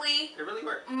 allegedly, It really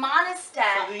worked.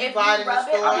 Monostat, So do you if buy it you in the rub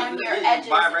it store? on your edges,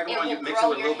 you buy a it regular one, you will mix it grow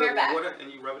with a your little bit hair of back. water,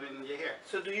 and you rub it in your hair.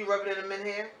 So do you rub it in the men's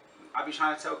hair? I be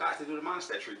trying to tell guys to do the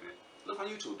Monostat treatment. Look on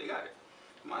YouTube, they got it.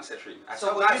 Monostat treatment. I So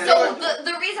tell what guys you that So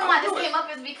they the reason I'll why do this it. came up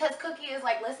is because Cookie is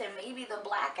like, listen, maybe the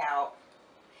blackout,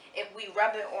 if we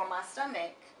rub it on my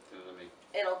stomach,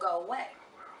 it'll go away.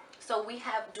 So we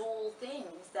have dual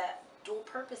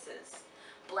purposes.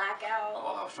 Blackout,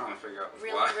 All I was trying to figure out was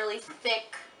really, why. really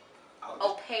thick, I was just-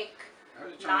 opaque, I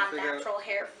was just trying to figure out- non-natural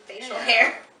hair, facial Yeah.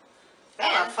 hair.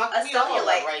 That And fucked a me all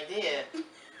cellulite. up right there.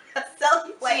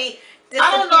 Cellulite.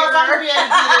 I don't know if I'm gonna be able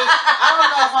to do this. I don't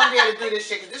know if I'm gonna be able to do this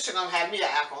shit, because this shit gonna have me an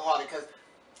alcoholic, because...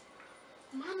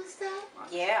 Monostat?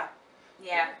 Yeah.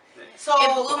 So,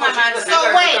 It blew my mind.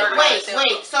 So Wait.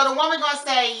 wait. So the woman gonna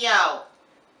say, yo,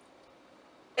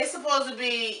 it's supposed to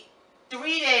be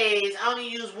 3 days, I only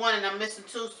use one and I'm missing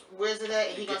 2. Where's it at?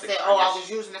 And he gonna say, oh, I was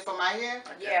using it for my hair?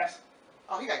 Yeah.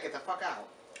 Oh, he gotta get the fuck out.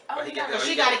 Oh, But he got Cause Oh,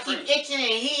 she he gotta got keep free. itching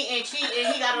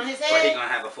and he got on his But he head gonna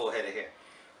have a full head of hair.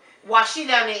 while she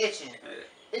down there itching.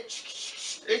 Yeah.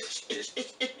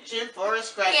 Itching for a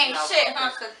scratch. He ain't No, shit, fuck huh,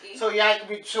 this. Cookie?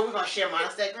 So we gonna share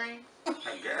Monostat cream?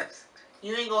 I guess.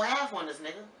 You ain't gonna have one, this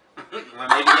nigga. Well,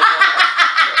 maybe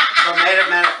so matter of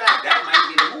fact, that might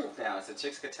be the move now. So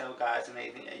chicks could tell guys and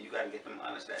anything, hey, you gotta get them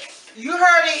Monostat. You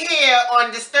heard it here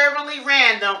on Disturbingly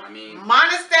Random. I mean-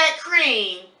 Monostat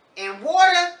cream and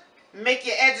water make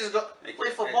your edges go. Make Wait,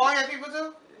 your for edges- bald head people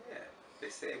too? Yeah, they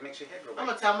say it makes your hair grow I'm back.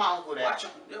 gonna tell my uncle that. Watch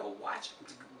him. Yo, watch him.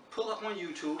 pull up on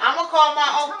YouTube. I'm gonna call my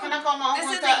own. Can I call my own? This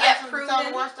one isn't to yet ask them to proven. tell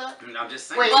me watch that? I'm just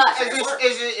saying. Wait, But-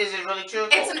 is it really true?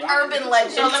 It's an Oh, urban YouTube.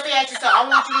 legend. So let me ask you something. I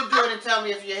want you to do it and tell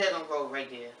me if your hair gonna grow right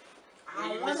there. I You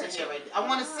don't want listen it here to. right there. I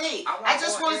want to see. I want I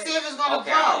just more want to see hair. if it's gonna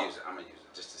Okay, I'm grow. gonna use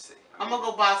it just to see. I'm gonna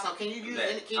go buy some. Can you use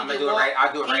it? Can I'm you gonna do it right.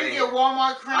 I'll do it Can right you here. get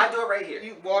Walmart cream? I'll do it right here.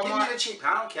 You Give Walmart. me the cheap.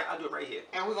 I don't care. I'll do it right here.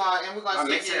 And we're gonna I'll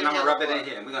see mix if it and I'm gonna rub it in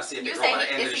here and we're gonna see if You it grows say by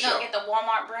the end of is the he show. gonna get the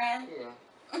Walmart brand?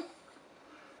 Yeah.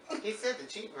 He said the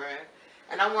cheap brand,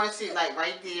 and I want to see like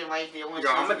right there, right there. Yo,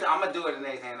 I'm gonna do it in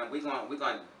anything. We're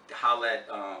gonna holler at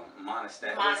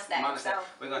Monistat. Monistat.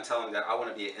 We're gonna tell him that I want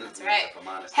to be an influencer right. for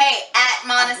Monistat. Hey, at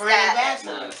brand Monistat.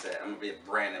 ambassador. Monistat. I'm gonna be a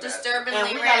brand ambassador. Disturbingly And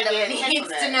we gotta random get a needs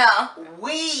check to from know.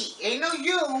 We ain't no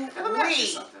you. Now, let me ask you We,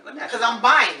 something. Let me ask because you I'm something.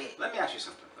 buying it. Let me ask you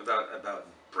something about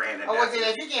brand Oh, well, ambassador. then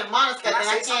if you get Monistat, Can I then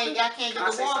I say something? can't Can get I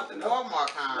the say something, though? Walmart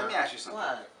kind. Let me ask you something.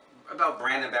 What? About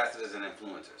brand ambassadors and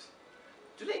influencers.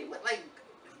 Do they like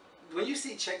when you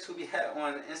see chicks who be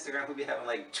on Instagram who be having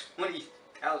like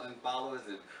 20,000 followers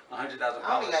and 100,000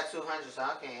 I only followers? got 200, so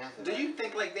I can't answer Do that. you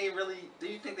think like they really? Do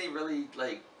you think they really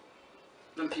like?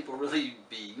 Them people really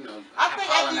be I think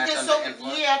hollering at just them so. to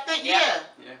influence? Yeah, I think Yeah.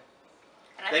 Yeah.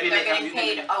 And I They be think they're making- getting you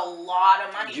paid think- a lot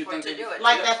of money You for think to they- do it.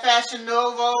 like too. that Fashion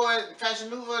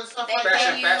Nova and stuff They like pay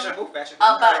that. you Fashion who? Fashion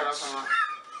a who? bunch.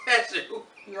 Fashion who?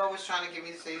 You always trying to get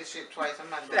me to say this shit twice. I'm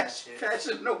not doing that shit.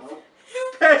 Fashion Nova.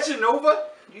 Fashion Nova.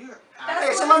 You. That's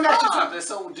Hey, so what let me it's ask you called. something.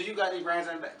 So, do you got any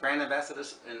brand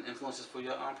ambassadors and influencers for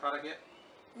your product yet?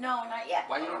 No, not yet.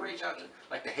 Why you don't reach out to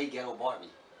like the Hey Ghetto Barbie?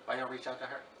 Why you don't reach out to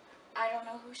her? I don't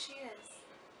know who she is.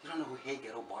 You don't know who Hey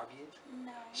Ghetto Barbie is?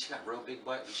 No. She got real big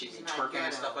butt and she She's be not twerking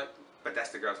and ghetto. stuff like. But that's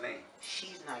the girl's name.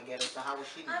 She's not ghetto, so how was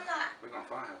she? I'm not. We're gonna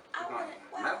find her. I We're gonna,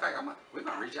 wouldn't- matter of fact, we're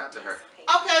gonna reach out to her.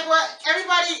 Okay, well,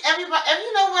 everybody, and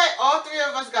you know what? All three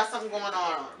of us got something going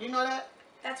on. You know that?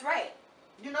 That's right.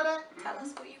 You know that? Tell us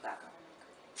what you got going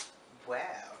Well,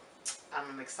 I'm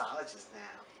a mixologist now.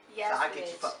 on. Yes, so I get you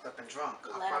bitch. fucked up and drunk.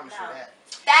 I Let 'em promise you know. that.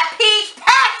 That peach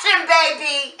passion,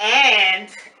 baby. And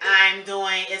I'm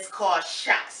doing, it's called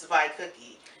Shots by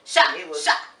Kuky. Shot, It was-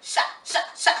 shot, shot, shot,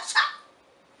 shot, shot.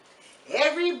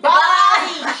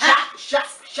 Everybody! Shot, shot,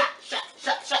 shot, shot,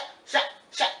 shot, shot, shot,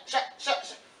 shot, shot, shot,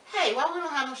 shot. Hey, why we don't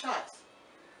have no shots?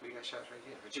 We got shots right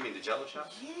here. What you mean, the Jello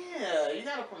shots? Yeah, you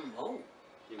gotta promote.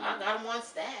 You I know, got them on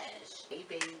stash. Hey,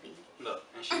 baby. look,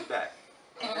 and she's back.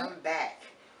 And I'm back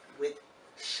with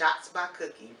Shots by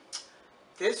Kuky.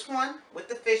 This one with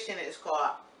the fish in it is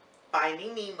called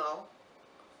Finding Nemo.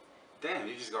 Damn,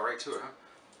 you just go right to it,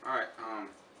 huh? All right.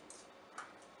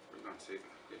 We're gonna see.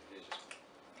 Here's just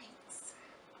Thanks.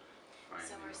 fine.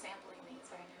 So we're sampling these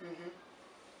right now. Mm-hmm.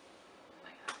 Oh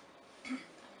my god. I'm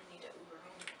gonna need to Uber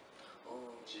home.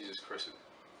 Oh. Jesus Christ.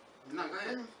 No, go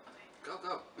ahead. Okay. Go,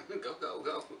 go, go, go,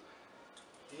 go.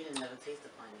 You didn't never taste the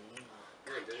Finding Nemo.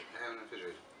 Yeah, dude. I have an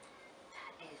refrigerator.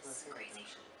 That is crazy.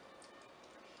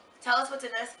 Tell us what's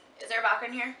in this. Is there a vodka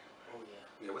in here? Oh,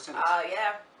 yeah. Yeah, what's in this? Oh,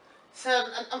 yeah. So,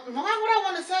 why would I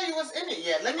want to tell you what's in it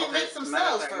yet? Let me make some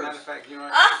sales Matter of first. fact, you know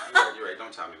what? You're right.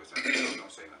 Don't tell me what's in it.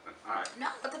 Don't say nothing. All right. No,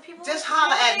 but the people Just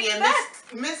holler at me,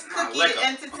 me. Miss Come on, Kuky, liquor.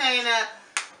 entertainer,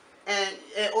 and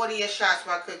order your shots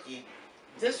by Kuky.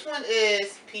 This one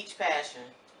is Peach Passion.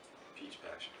 Peach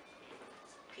passion.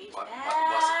 Peach Bust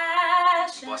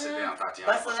passion. Bust it down,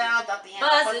 Tatiana. Bust it down, Tatiana.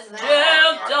 Bust it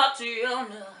down,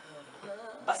 Tatiana.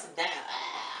 Bust it down.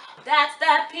 Ah. That's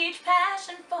that peach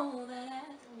passion for that.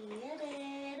 Yeah,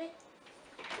 baby.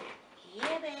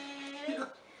 Yeah, baby.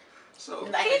 So,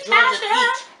 Like Peach the Georgia passion.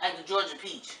 peach. Like the Georgia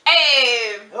peach.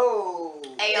 Hey. Oh.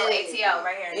 AOATL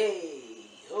right here. Hey.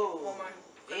 Oh. One more.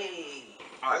 Hey.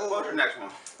 all right, what's the next one?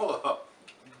 Hold up.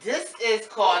 This is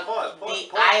called Pause, the pause.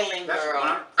 Island That's Girl.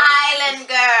 one. Island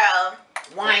girl.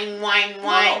 Wine, wine, No,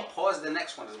 wine. pause the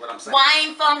next one is what I'm saying.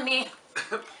 Wine for me.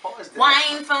 Pause the Wine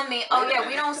next for me. Oh Wait a yeah, we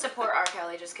minute. don't support R.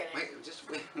 Kelly. Just kidding. one.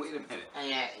 Wait a minute. Oh,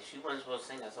 yeah, she wasn't supposed to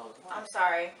sing that song. I'm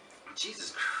sorry.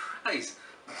 Jesus Christ.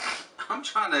 I'm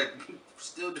trying to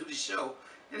still do the show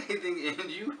and anything, and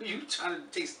you trying to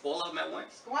taste all of them at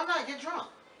once. Why not get drunk?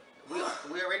 We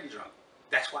already drunk.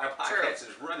 That's why the True. podcast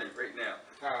is running right now.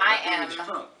 I am We're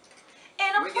drunk.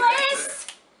 in a We get back to place.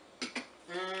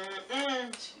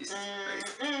 Jesus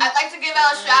Christ. I'd like to give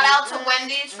a shout out to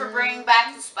Wendy's for bringing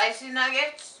back the spicy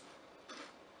nuggets.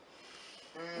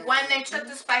 When they took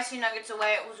the spicy nuggets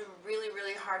away, it was a really,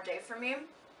 really hard day for me.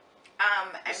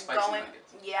 And spicy going,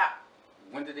 nuggets? yeah,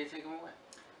 When did they take them away?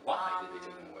 Why did they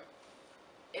take them away?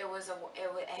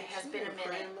 it has been a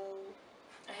minute.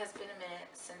 It has been a minute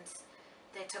since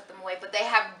they took them away, but they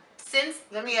have since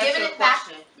Let me ask given you a it back.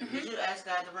 question. Did you ask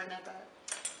God to bring that back?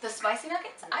 The spicy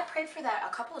nuggets? I prayed for that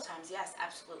a couple of times. Yes,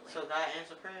 absolutely. So God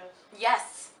answered prayers?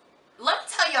 Yes. Let me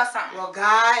tell y'all something. Well,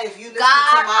 God, if you listen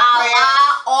God, to my prayers,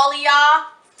 Allah, all of y'all,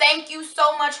 thank you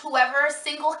so much. Whoever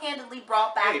single-handedly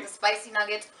brought back the spicy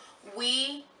nuggets,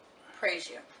 we praise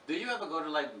you. Do you ever go to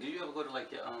like your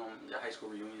high school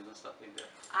reunions and stuff like that?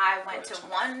 I went to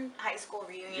one high school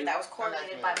reunion that was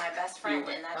correlated by my best friend,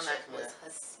 and that shit was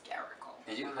hysterical.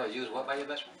 And you was what by your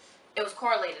best friend? It was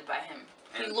correlated by him.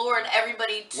 He lured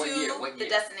everybody to what the year?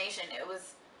 destination. It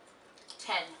was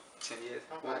 10. 10 years?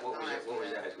 What was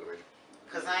your high school reunion?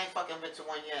 because I ain't fucking been to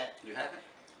one yet. You haven't?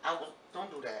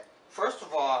 Don't do that. First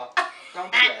of all,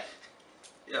 don't do that.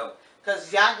 Yo.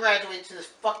 Because y'all graduate to this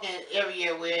fucking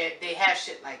area where they have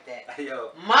shit like that.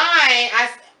 Yo. Mine, I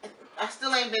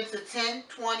still ain't been to 10,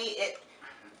 20,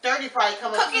 30 probably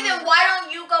coming. Cookie, then why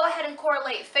don't you go ahead and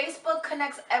correlate? Facebook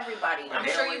connects everybody. I'm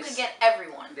sure you could get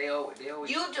everyone. They always.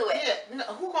 You do it. Yeah, no,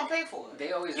 who gonna pay for it?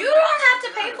 They always. You don't have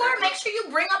to pay for it. Make sure you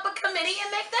bring up a committee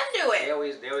and make them do it. They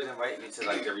always invite me to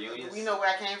like the reunions. You know where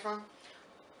I came from?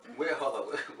 Hold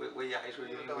up, where your high school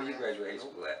reunion? Where you graduate high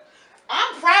school at?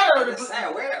 I'm proud of the.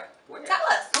 Where? Tell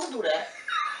us. Don't do that.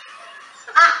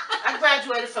 I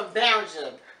graduated from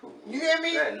Barringer. You hear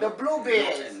me? The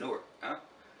Blueberries. Newark, huh?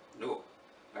 Newark,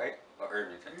 right? Or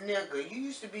Irvington. Nigga, you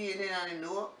used to be in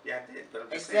Newark. Yeah, I did, but I'm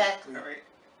just exactly. saying. All right.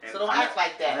 And so don't act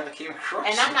like that. I never came across.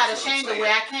 And I'm not you, ashamed of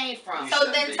where I came from. So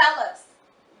then tell us.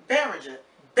 Barringer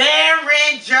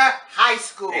High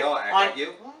School. They all act like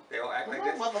you. They all act like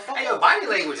this. Hey, your body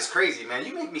language is crazy, man.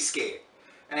 You make me scared.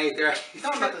 Hey,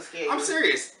 don't make me scared. I'm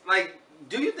serious. Like,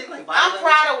 do you think like body I'm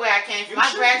language? proud of where I came from.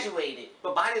 I graduated.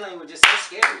 But body language is so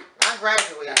scary. I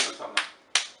graduated. That's what I'm talking about.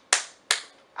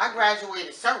 I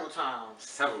graduated several times.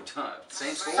 Several times.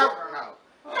 Same school? No.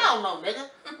 Hell no, nigga.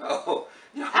 Oh.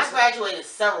 I graduated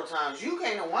several times. You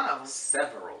came to one of them.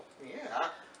 Several. Yeah.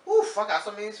 Ooh, fuck, I got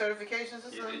so many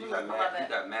certifications. You got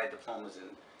mad diplomas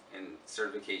and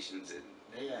certifications and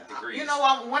degrees. You know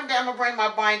what? One day I'm going to bring my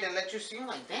binder and let you see. I'm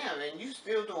like, damn, and you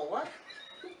still doing what?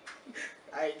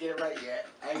 I ain't get it right yet.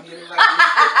 I ain't get it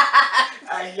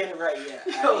right yet.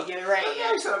 Let me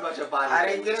ask you something about your body language. I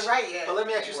didn't get it right yet. But let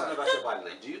me ask you something about your body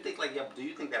language. Do you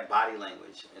think that body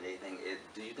language and anything,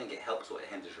 do you think it helps or it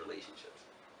hinders relationships?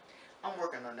 I'm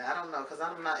working on that. I don't know, because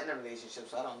I'm not in a relationship,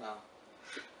 so I don't know.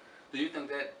 Do you think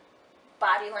that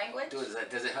body language? Does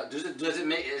it help? Does it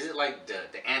make? Is it like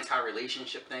the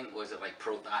anti-relationship thing, or is it like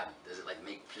pro-thought? Does it like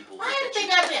make people? I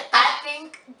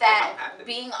think that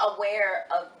being aware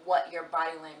of what your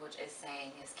body language is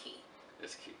saying is key.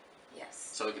 It's key. Yes.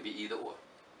 So it could be either or.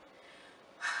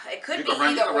 It could be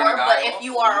either or, but if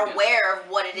you are aware of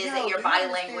what it is that your body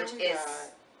language is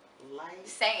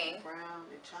saying. Brown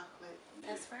and chocolate.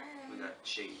 That's right. We got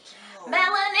shades.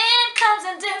 Melanin comes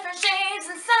in different shades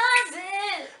and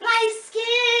sizes. Light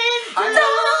skin,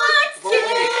 dark skin.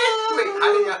 Wait,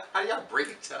 how do y'all break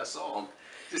it to a song?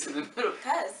 Just in the middle.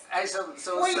 Because. Hey,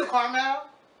 so where you, Carmel?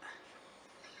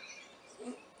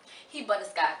 He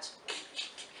butterscotch.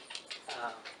 I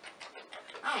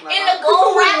don't know. In the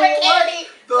gold wrapper candy.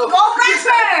 The gold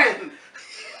wrapper.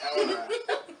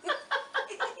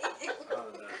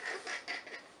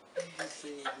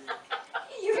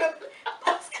 You got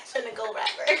butterscotch in the gold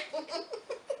wrapper.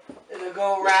 In the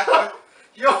gold wrapper.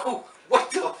 Yo,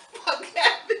 what the fuck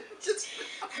happened?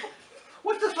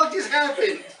 What the fuck just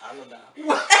happened? I don't know.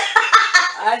 What?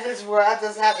 I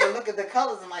just have to look at the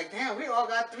colors and like, damn, we all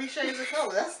got 3 shades of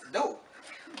color. That's dope.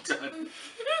 Done,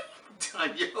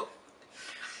 yo.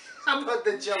 How about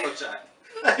the Jello shot?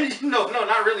 No,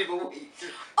 not really, but wait.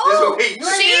 Oh, wait.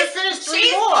 She's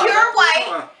pure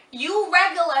white. You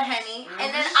regular Henny,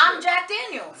 and then I'm Jack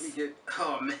Daniels.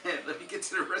 Let me get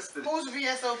to the rest of it. Who's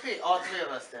VSOP? All 3 of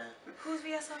us then. Who's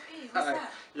VSOP? What's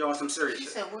that? Yo, on some serious She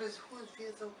shit. said, who is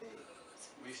VSOP?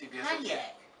 You see VSOP?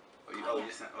 Cognac. Yeah.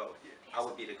 I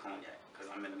would be the cognac, because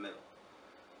I'm in the middle.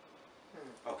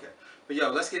 Okay. But yo,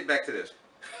 let's get back to this.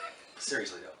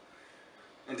 Seriously though.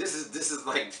 And this is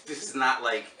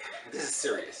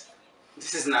serious.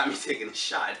 This is not me taking a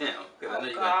shot now. Oh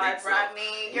God,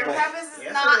 Rodney, your preface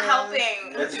is not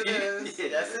helping. Yes, it is.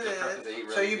 Yes, it is.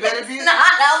 Really so you better be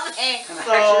not helping. Can I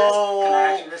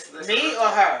ask you this? Me or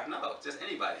her? No, just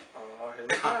anybody.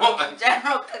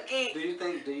 General Cookie. Do you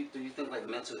think like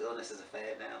mental illness is a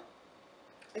fad now?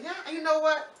 Yeah, you know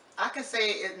what? I can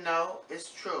say it. No, it's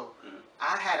true.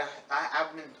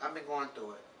 I've been going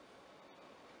through it.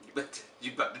 But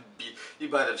you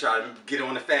about to try to get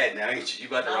on the fad now, ain't you? You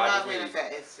about to ride the wave.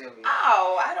 It's serious.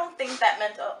 Oh, I don't think that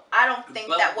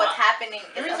what's happening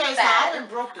is a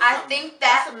fad. I think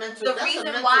that the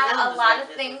reason why a lot of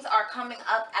things are coming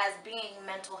up as being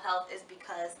mental health is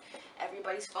because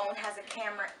everybody's phone has a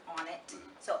camera on it,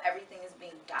 so everything is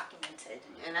being documented.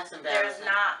 And that's embarrassing.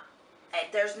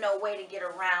 there's no way to get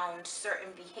around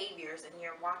certain behaviors, and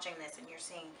you're watching this and you're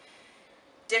seeing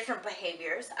different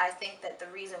behaviors. I think that the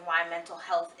reason why mental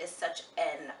health is such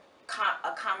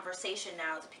a conversation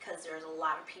now is because there's a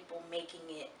lot of people making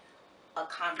it a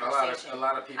conversation. A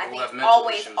lot of people I think have it's mental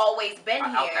issues always been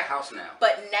out here. the house now.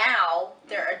 But now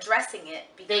they're addressing it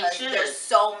because there's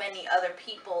so many other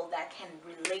people that can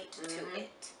relate to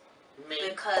it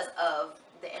because of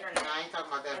the internet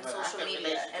and social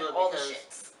media and all the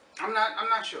shits. I'm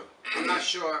not sure. I'm not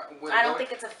sure. I don't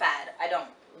think it's a fad. I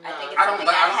think it's something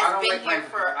that has been here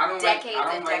for decades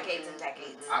and decades and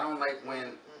decades. I don't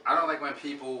like when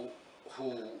people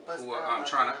who are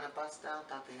trying to.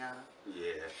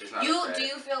 Yeah. Do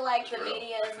you feel like the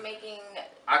media is making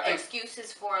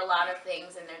excuses for a lot of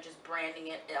things and they're just branding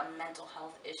it a mental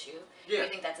health issue? Yeah. Do you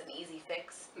think that's an easy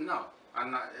fix? No,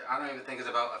 I'm not. I don't even think it's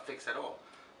about a fix at all.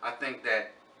 I think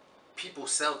that people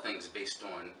sell things based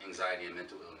on anxiety and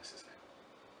mental illnesses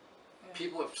now.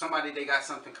 People, if somebody, they got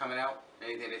something coming out,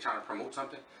 anything, they're trying to promote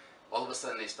something, all of a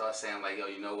sudden they start saying like, yo,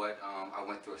 you know what, I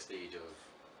went through a stage of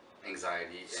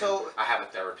anxiety and I have a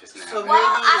therapist now. So well,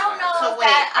 I don't know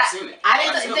I've seen it.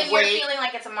 Then you're feeling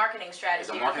like it's a marketing strategy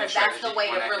because that's the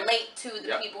way to relate to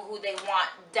the people who they want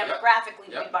demographically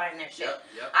to be buying their shit.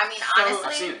 I mean,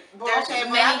 honestly, there's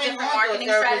many different marketing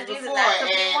strategies and that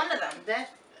could be one of them.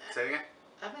 Say it again?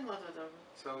 I've been going to therapy.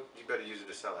 So you better use it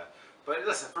to sell that. But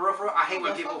listen, for real, I hate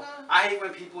when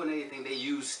people and anything, they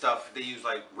use stuff, they use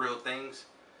like real things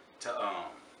to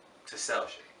sell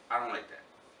shit. I don't like that.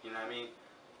 You know what I mean?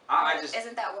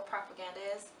 Isn't that what propaganda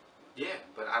is? Yeah,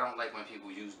 but I don't like when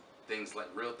people use things like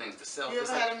real things to sell. You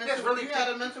ever had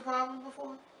a mental problem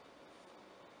before?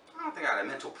 I don't think I had a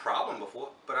mental problem before,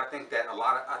 but I think that a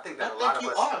lot of us. You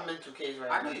are a mental case right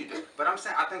now. I know you do, but I'm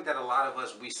saying I think that a lot of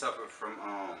us we suffer from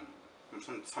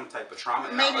some type of trauma.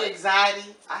 Maybe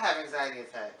anxiety. I have anxiety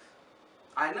attacks.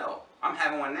 I know. I'm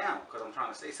having one now because I'm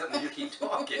trying to say something. You keep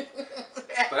talking.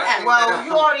 Well,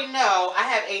 you already know I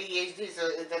have ADHD, so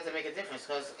it doesn't make a difference.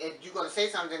 Because if you're gonna say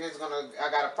something, I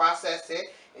gotta process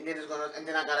it, and then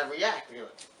I gotta react to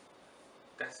it.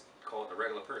 That's called a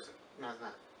regular person. No, it's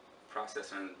not.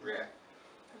 Process and react.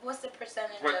 What's the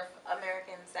percentage of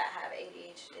Americans that have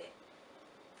ADHD?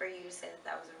 For you to say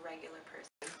that was a regular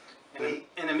person.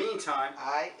 In the meantime,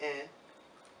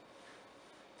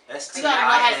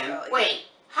 STIN. Wait,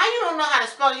 how you don't know how to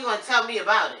spell it? You gonna tell me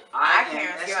about it?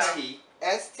 INST.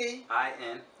 ST.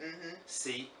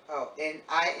 C. Oh,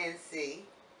 NINC.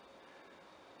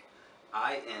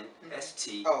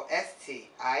 INST. Oh, ST.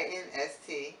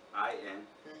 INST.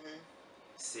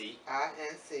 C.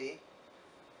 INC. Give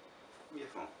me your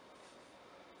phone.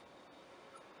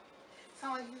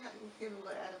 Sound like you give a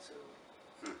little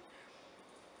attitude.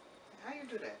 How you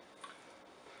do that?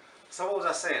 So what was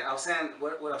I saying? I was saying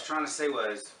what I was trying to say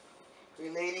was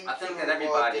relating I think to that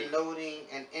everybody or denoting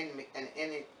an let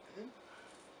me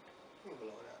blow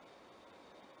it up.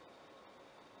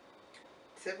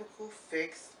 Typical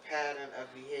fixed pattern of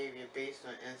behavior based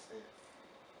on instinct.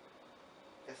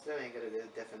 That still ain't got a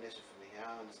good definition for me. I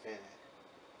don't understand that.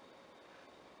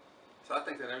 So I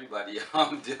think that everybody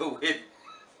deal with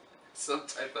some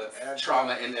type of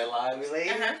trauma in their lives.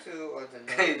 Relating to or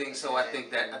anything. So I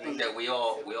think that we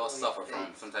all suffer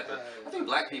from some type of. I think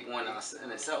black people in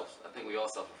itself. I think we all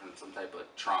suffer from some type of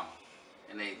trauma,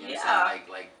 and they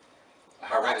like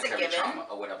hereditary trauma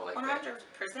or whatever like 100%. that.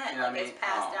 100%. You know what I mean? It's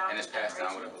passed down. And it's passed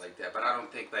down, whatever like that. But I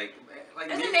don't think like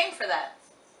there's a name for that.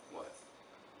 What?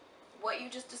 What you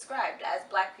just described as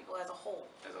black people as a whole.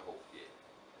 As a whole, yeah.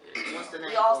 What's the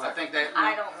name? I think that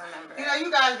I don't remember. You know,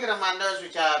 you guys get on my nerves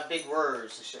with y'all big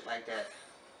words and shit like that.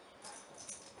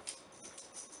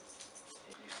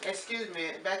 Excuse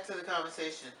me, back to the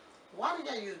conversation. Why do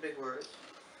y'all use big words?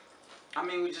 I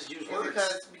mean, we just use words.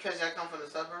 Because y'all come from the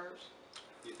suburbs?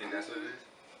 You think that's what it is?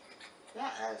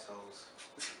 Y'all assholes.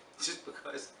 just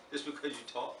because you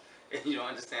talk and you don't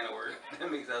understand a word, that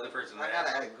makes the other person I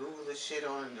gotta Google this shit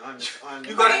on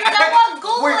you gotta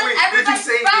Google wait, did you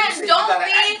say you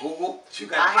gotta Google?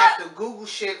 I have to Google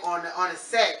shit on the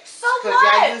set. So because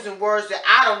y'all using words that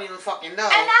I don't even fucking know.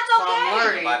 And that's okay. So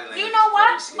I'm learning. You know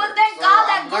what? But thank God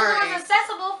that Google is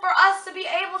accessible for us to be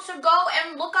able to go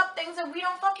and look up things that we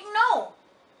don't fucking know.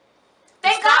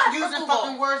 Thank God for Google. Stop using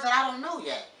fucking words that I don't know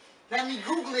yet. Let me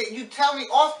Google it. You tell me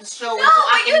off the show so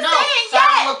I can know. So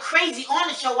I don't look crazy on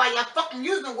the show while y'all fucking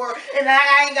using the word, and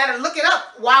I ain't gotta look it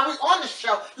up while we on the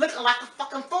show, looking like a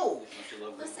fucking fool.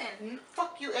 Listen,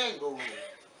 fuck you and Google.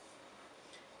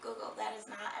 Google, that is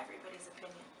not everybody's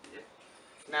opinion. Yeah.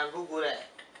 Now Google that.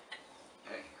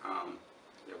 Hey, yeah,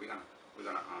 we're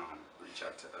gonna reach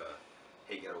out to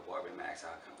Hey Ghetto Barbie Max.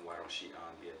 Why don't she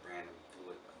be a brand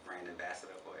brand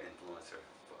ambassador or influencer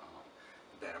for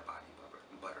Better Body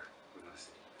Butter. We're gonna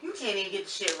see. You can't even get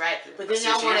the shit right. But then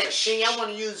See, y'all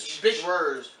wanna use big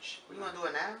words. We gonna do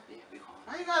it now? Yeah, we gonna.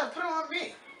 Why you gotta put it on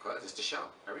me? Because it's the show.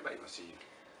 Everybody gonna see you.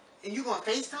 And you gonna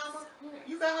FaceTime her? Yeah.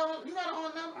 You got her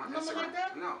on number Instagram. like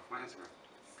that? No, my Instagram.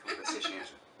 Come on, let's see if she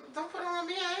answers. Don't put it on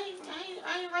me. I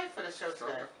ain't right for the show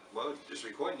today. Well, just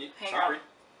recording you. Hey, Sorry.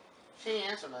 She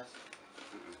ain't answering us.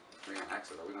 We're gonna ask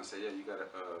her though. We're gonna say, yeah, you gotta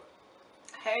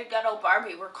Hey, ghetto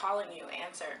Barbie, we're calling you.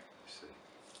 Answer. see.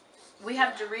 We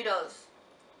have Doritos.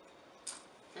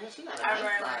 Yeah, she got a Our nice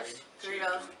burgers. body.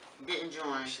 Doritos. Didn't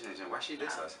join. She didn't. Why she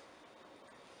diss us?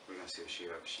 We're gonna see if she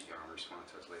gonna respond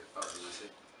to us later. Oh, you wanna see?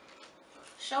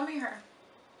 Show me her.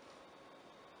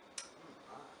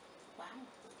 Wow.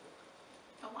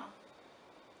 Oh wow.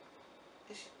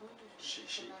 She.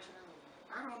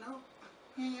 I don't know.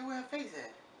 Yeah, where her face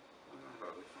at? I'm gonna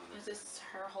probably find Is it. this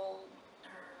her whole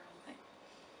thing?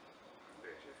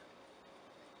 There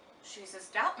she is. She's a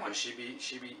stout one. But she be.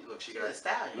 Look, she She got a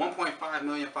stallion. 1.5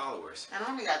 million followers. And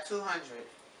I only got 200.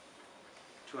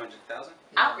 200,000.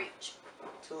 Outreach.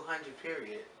 200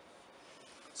 period.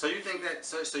 So you think that?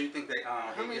 So you think that?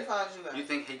 How many followers you got? You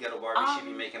think Hey Ghetto Barbie she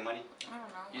be making money? I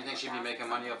don't know. You think she like be making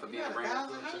money off of You being a got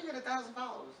brand 1,000? How you influencer? get 1,000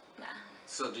 followers? Nah.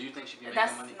 So do you think she be making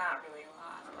That's money? not really a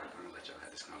lot. All right, I'm gonna let y'all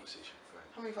have this conversation. Go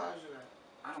ahead. How many followers you got?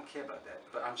 I don't care about that,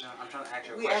 but I'm trying to ask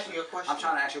you a We question. asked you a question. I'm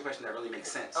trying to ask you a question that really makes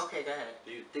sense. Okay, go ahead.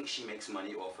 Do you think she makes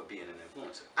money off of being an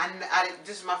influencer?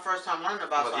 This is my first time learning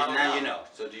about it, so I don't now know. you know.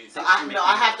 So do you So think she makes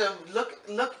I money? have to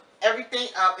look everything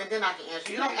up and then I can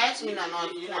answer. You don't ask me nothing on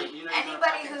the point.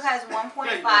 Anybody who has 1.5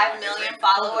 million Don't do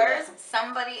followers, that.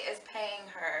 somebody is paying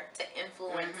her to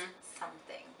influence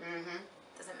something. Mm-hmm.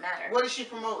 Doesn't matter. What is she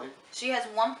promoting? She has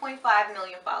 1.5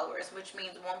 million followers, which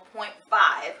means 1.5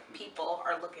 people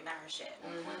are looking at her shit.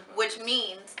 Which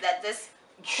means that this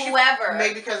whoever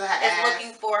Maybe because of her is ass.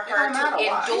 looking for It her don't matter to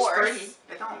why. She's endorse. pretty.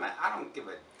 It don't matter. I don't give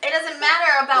a. It doesn't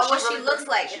matter about Is what she she really looks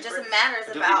pretty? like. Is It she just pretty? matters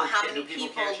Do about people how care- many do people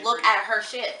people care she's look pretty? at her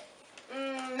shit.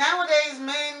 Nowadays,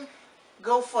 men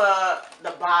go for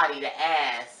the body, the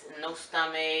ass, no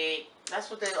stomach. That's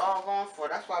what they all going for.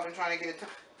 That's why I've been trying to get it.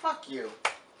 Fuck you.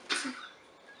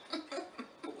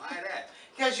 Why that?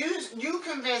 Because you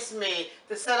convinced me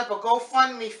to set up a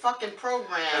GoFundMe fucking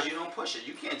program. Because you don't push it.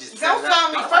 You can't just.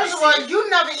 GoFundMe. First of all, you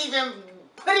never even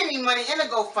put any money in a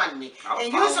GoFundMe. I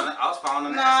was following the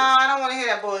No, masses. I don't want to hear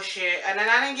that bullshit. And then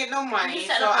I didn't get no money, You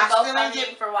set so up I a still didn't GoFundMe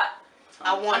get. for what?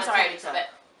 I want I'm sorry, a tummy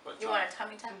but tuck. you want a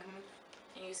tummy tuck? Mhm.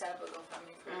 And you set up a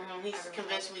GoFundMe for He everyone.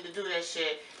 convinced me to do that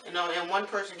shit. You know, and one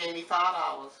person gave me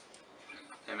 $5.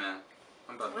 Hey man,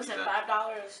 I'm about to Listen, be done.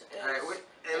 $5 is Alright,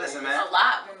 hey, listen, a man.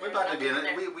 lot when We're there's about to be nothing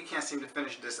in there. it. We can't seem to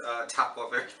finish this top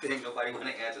off everything. Nobody want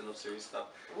to answer no serious stuff.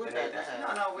 We're And done.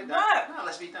 then- No, we're done. What? No,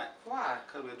 let's be done. Why?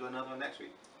 Because we'll do another one next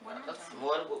week. We're not That's done.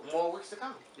 more weeks to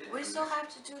come. Yeah, We still have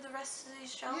to do the rest of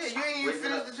these shows. Yeah, you ain't Wait, even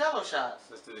finished the Jello shots.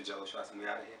 Let's do the Jello shots and we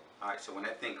out of here. All right. So when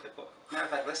that thing clip up. Matter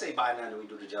of fact, let's say bye now and we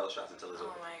do the Jello shots until it's Oh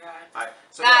over. my god. All right.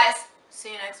 So Guys,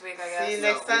 see you next week, I guess. See you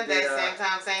No, next we Sunday, did, same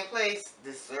time, same place.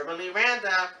 Disturbingly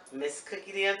random. Miss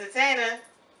Cookie the Entertainer.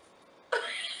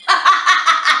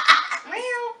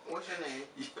 Meow. What's your name?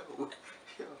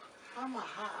 Yo. I'm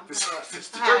having This-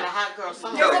 a hot girl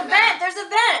summer. There's Yo, a vent. There's a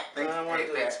vent. Thanks, I don't wanna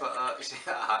do thanks that.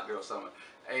 for a hot girl summer.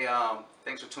 Hey,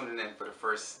 thanks for tuning in for the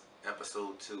first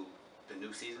episode to the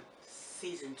new season.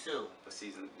 Season 2. For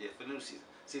the new season,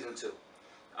 season 2.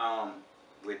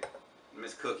 With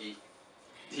Miss Cookie,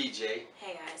 DJay.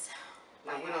 Hey guys.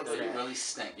 No, we don't So do you that. really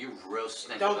stink. You real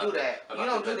stink. Don't about do that. about You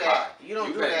don't the do good that. vibe. You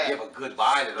don't do better that. give a good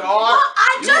vibe to them. Dog. Well,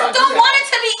 I You just don't do don't that. want it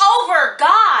to be over.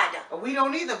 God. We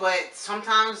don't either, but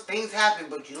sometimes things happen,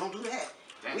 but you don't do that.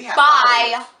 Damn. We have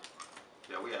Bye. followers.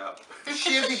 Yeah, we out.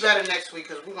 She'll be better next week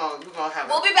because we're gonna have.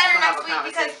 We'll be better we're gonna have next a week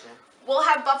because- conversation. We'll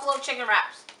have buffalo chicken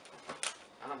wraps.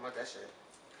 I don't want that shit.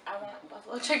 I want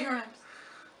buffalo chicken wraps.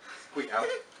 We out.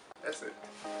 That's it.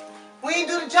 We ain't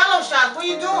do the Jello shots. What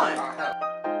you doing?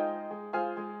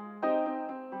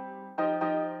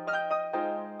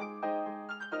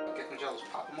 Get them jellos,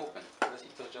 pop them open. Let's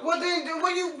eat those jellos. Well then,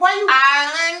 why you?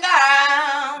 Island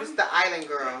girl. This the island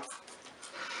girl.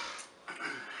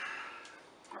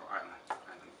 Oh, island.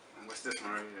 And what's this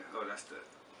one right here? Oh, that's the.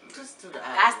 Just do the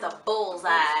island. That's the girl.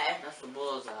 bullseye. That's the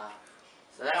bullseye.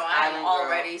 So that's No, island I'm girl.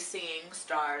 already seeing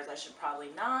stars. I should probably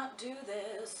not do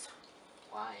this.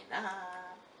 Why not?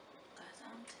 Because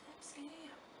I'm tipsy.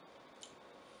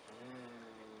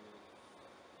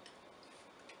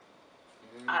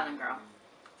 Island girl.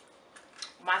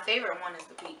 My favorite one is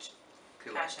the peach.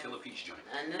 Passion. Killer peach joint.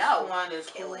 And this No. one is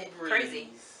Kill Cool it. Breeze. Crazy.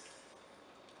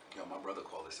 Yo, my brother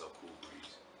called himself Cool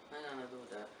Breeze. I got nothing to do with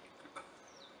that.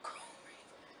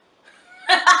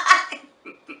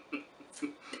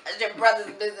 your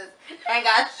brother's business. Ain't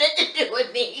got shit to do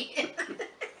with me.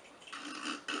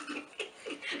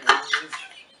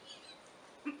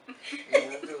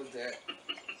 Yeah, do that.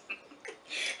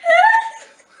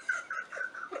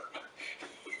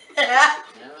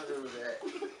 Never do that.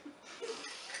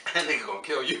 That nigga gonna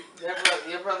kill you.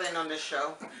 Your brother ain't on this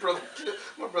show.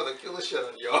 My brother kill the shit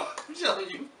out of y'all. I'm telling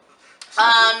you.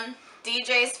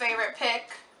 DJ's favorite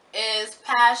pick is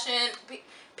Passion.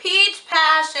 Peach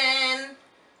Passion.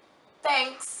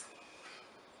 Thanks.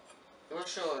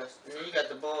 What's yours? And then you got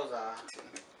the bullseye.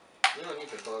 You don't need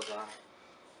the bullseye.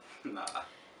 Nah.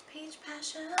 Peach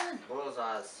Passion.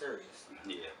 Bullseye is serious.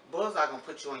 Yeah. Bullseye gonna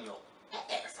put you on your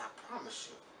ass, I promise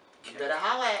you. You better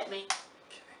holler at me.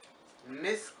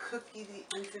 Miss Cookie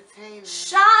the Entertainer.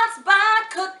 Shots by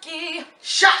Cookie.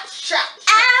 Shot.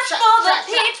 Ask for the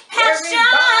Peach Passion.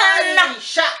 Everybody.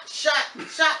 Shot.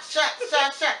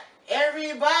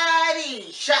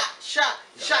 Everybody. Shot.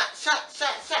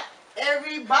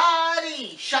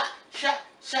 Everybody. Shot.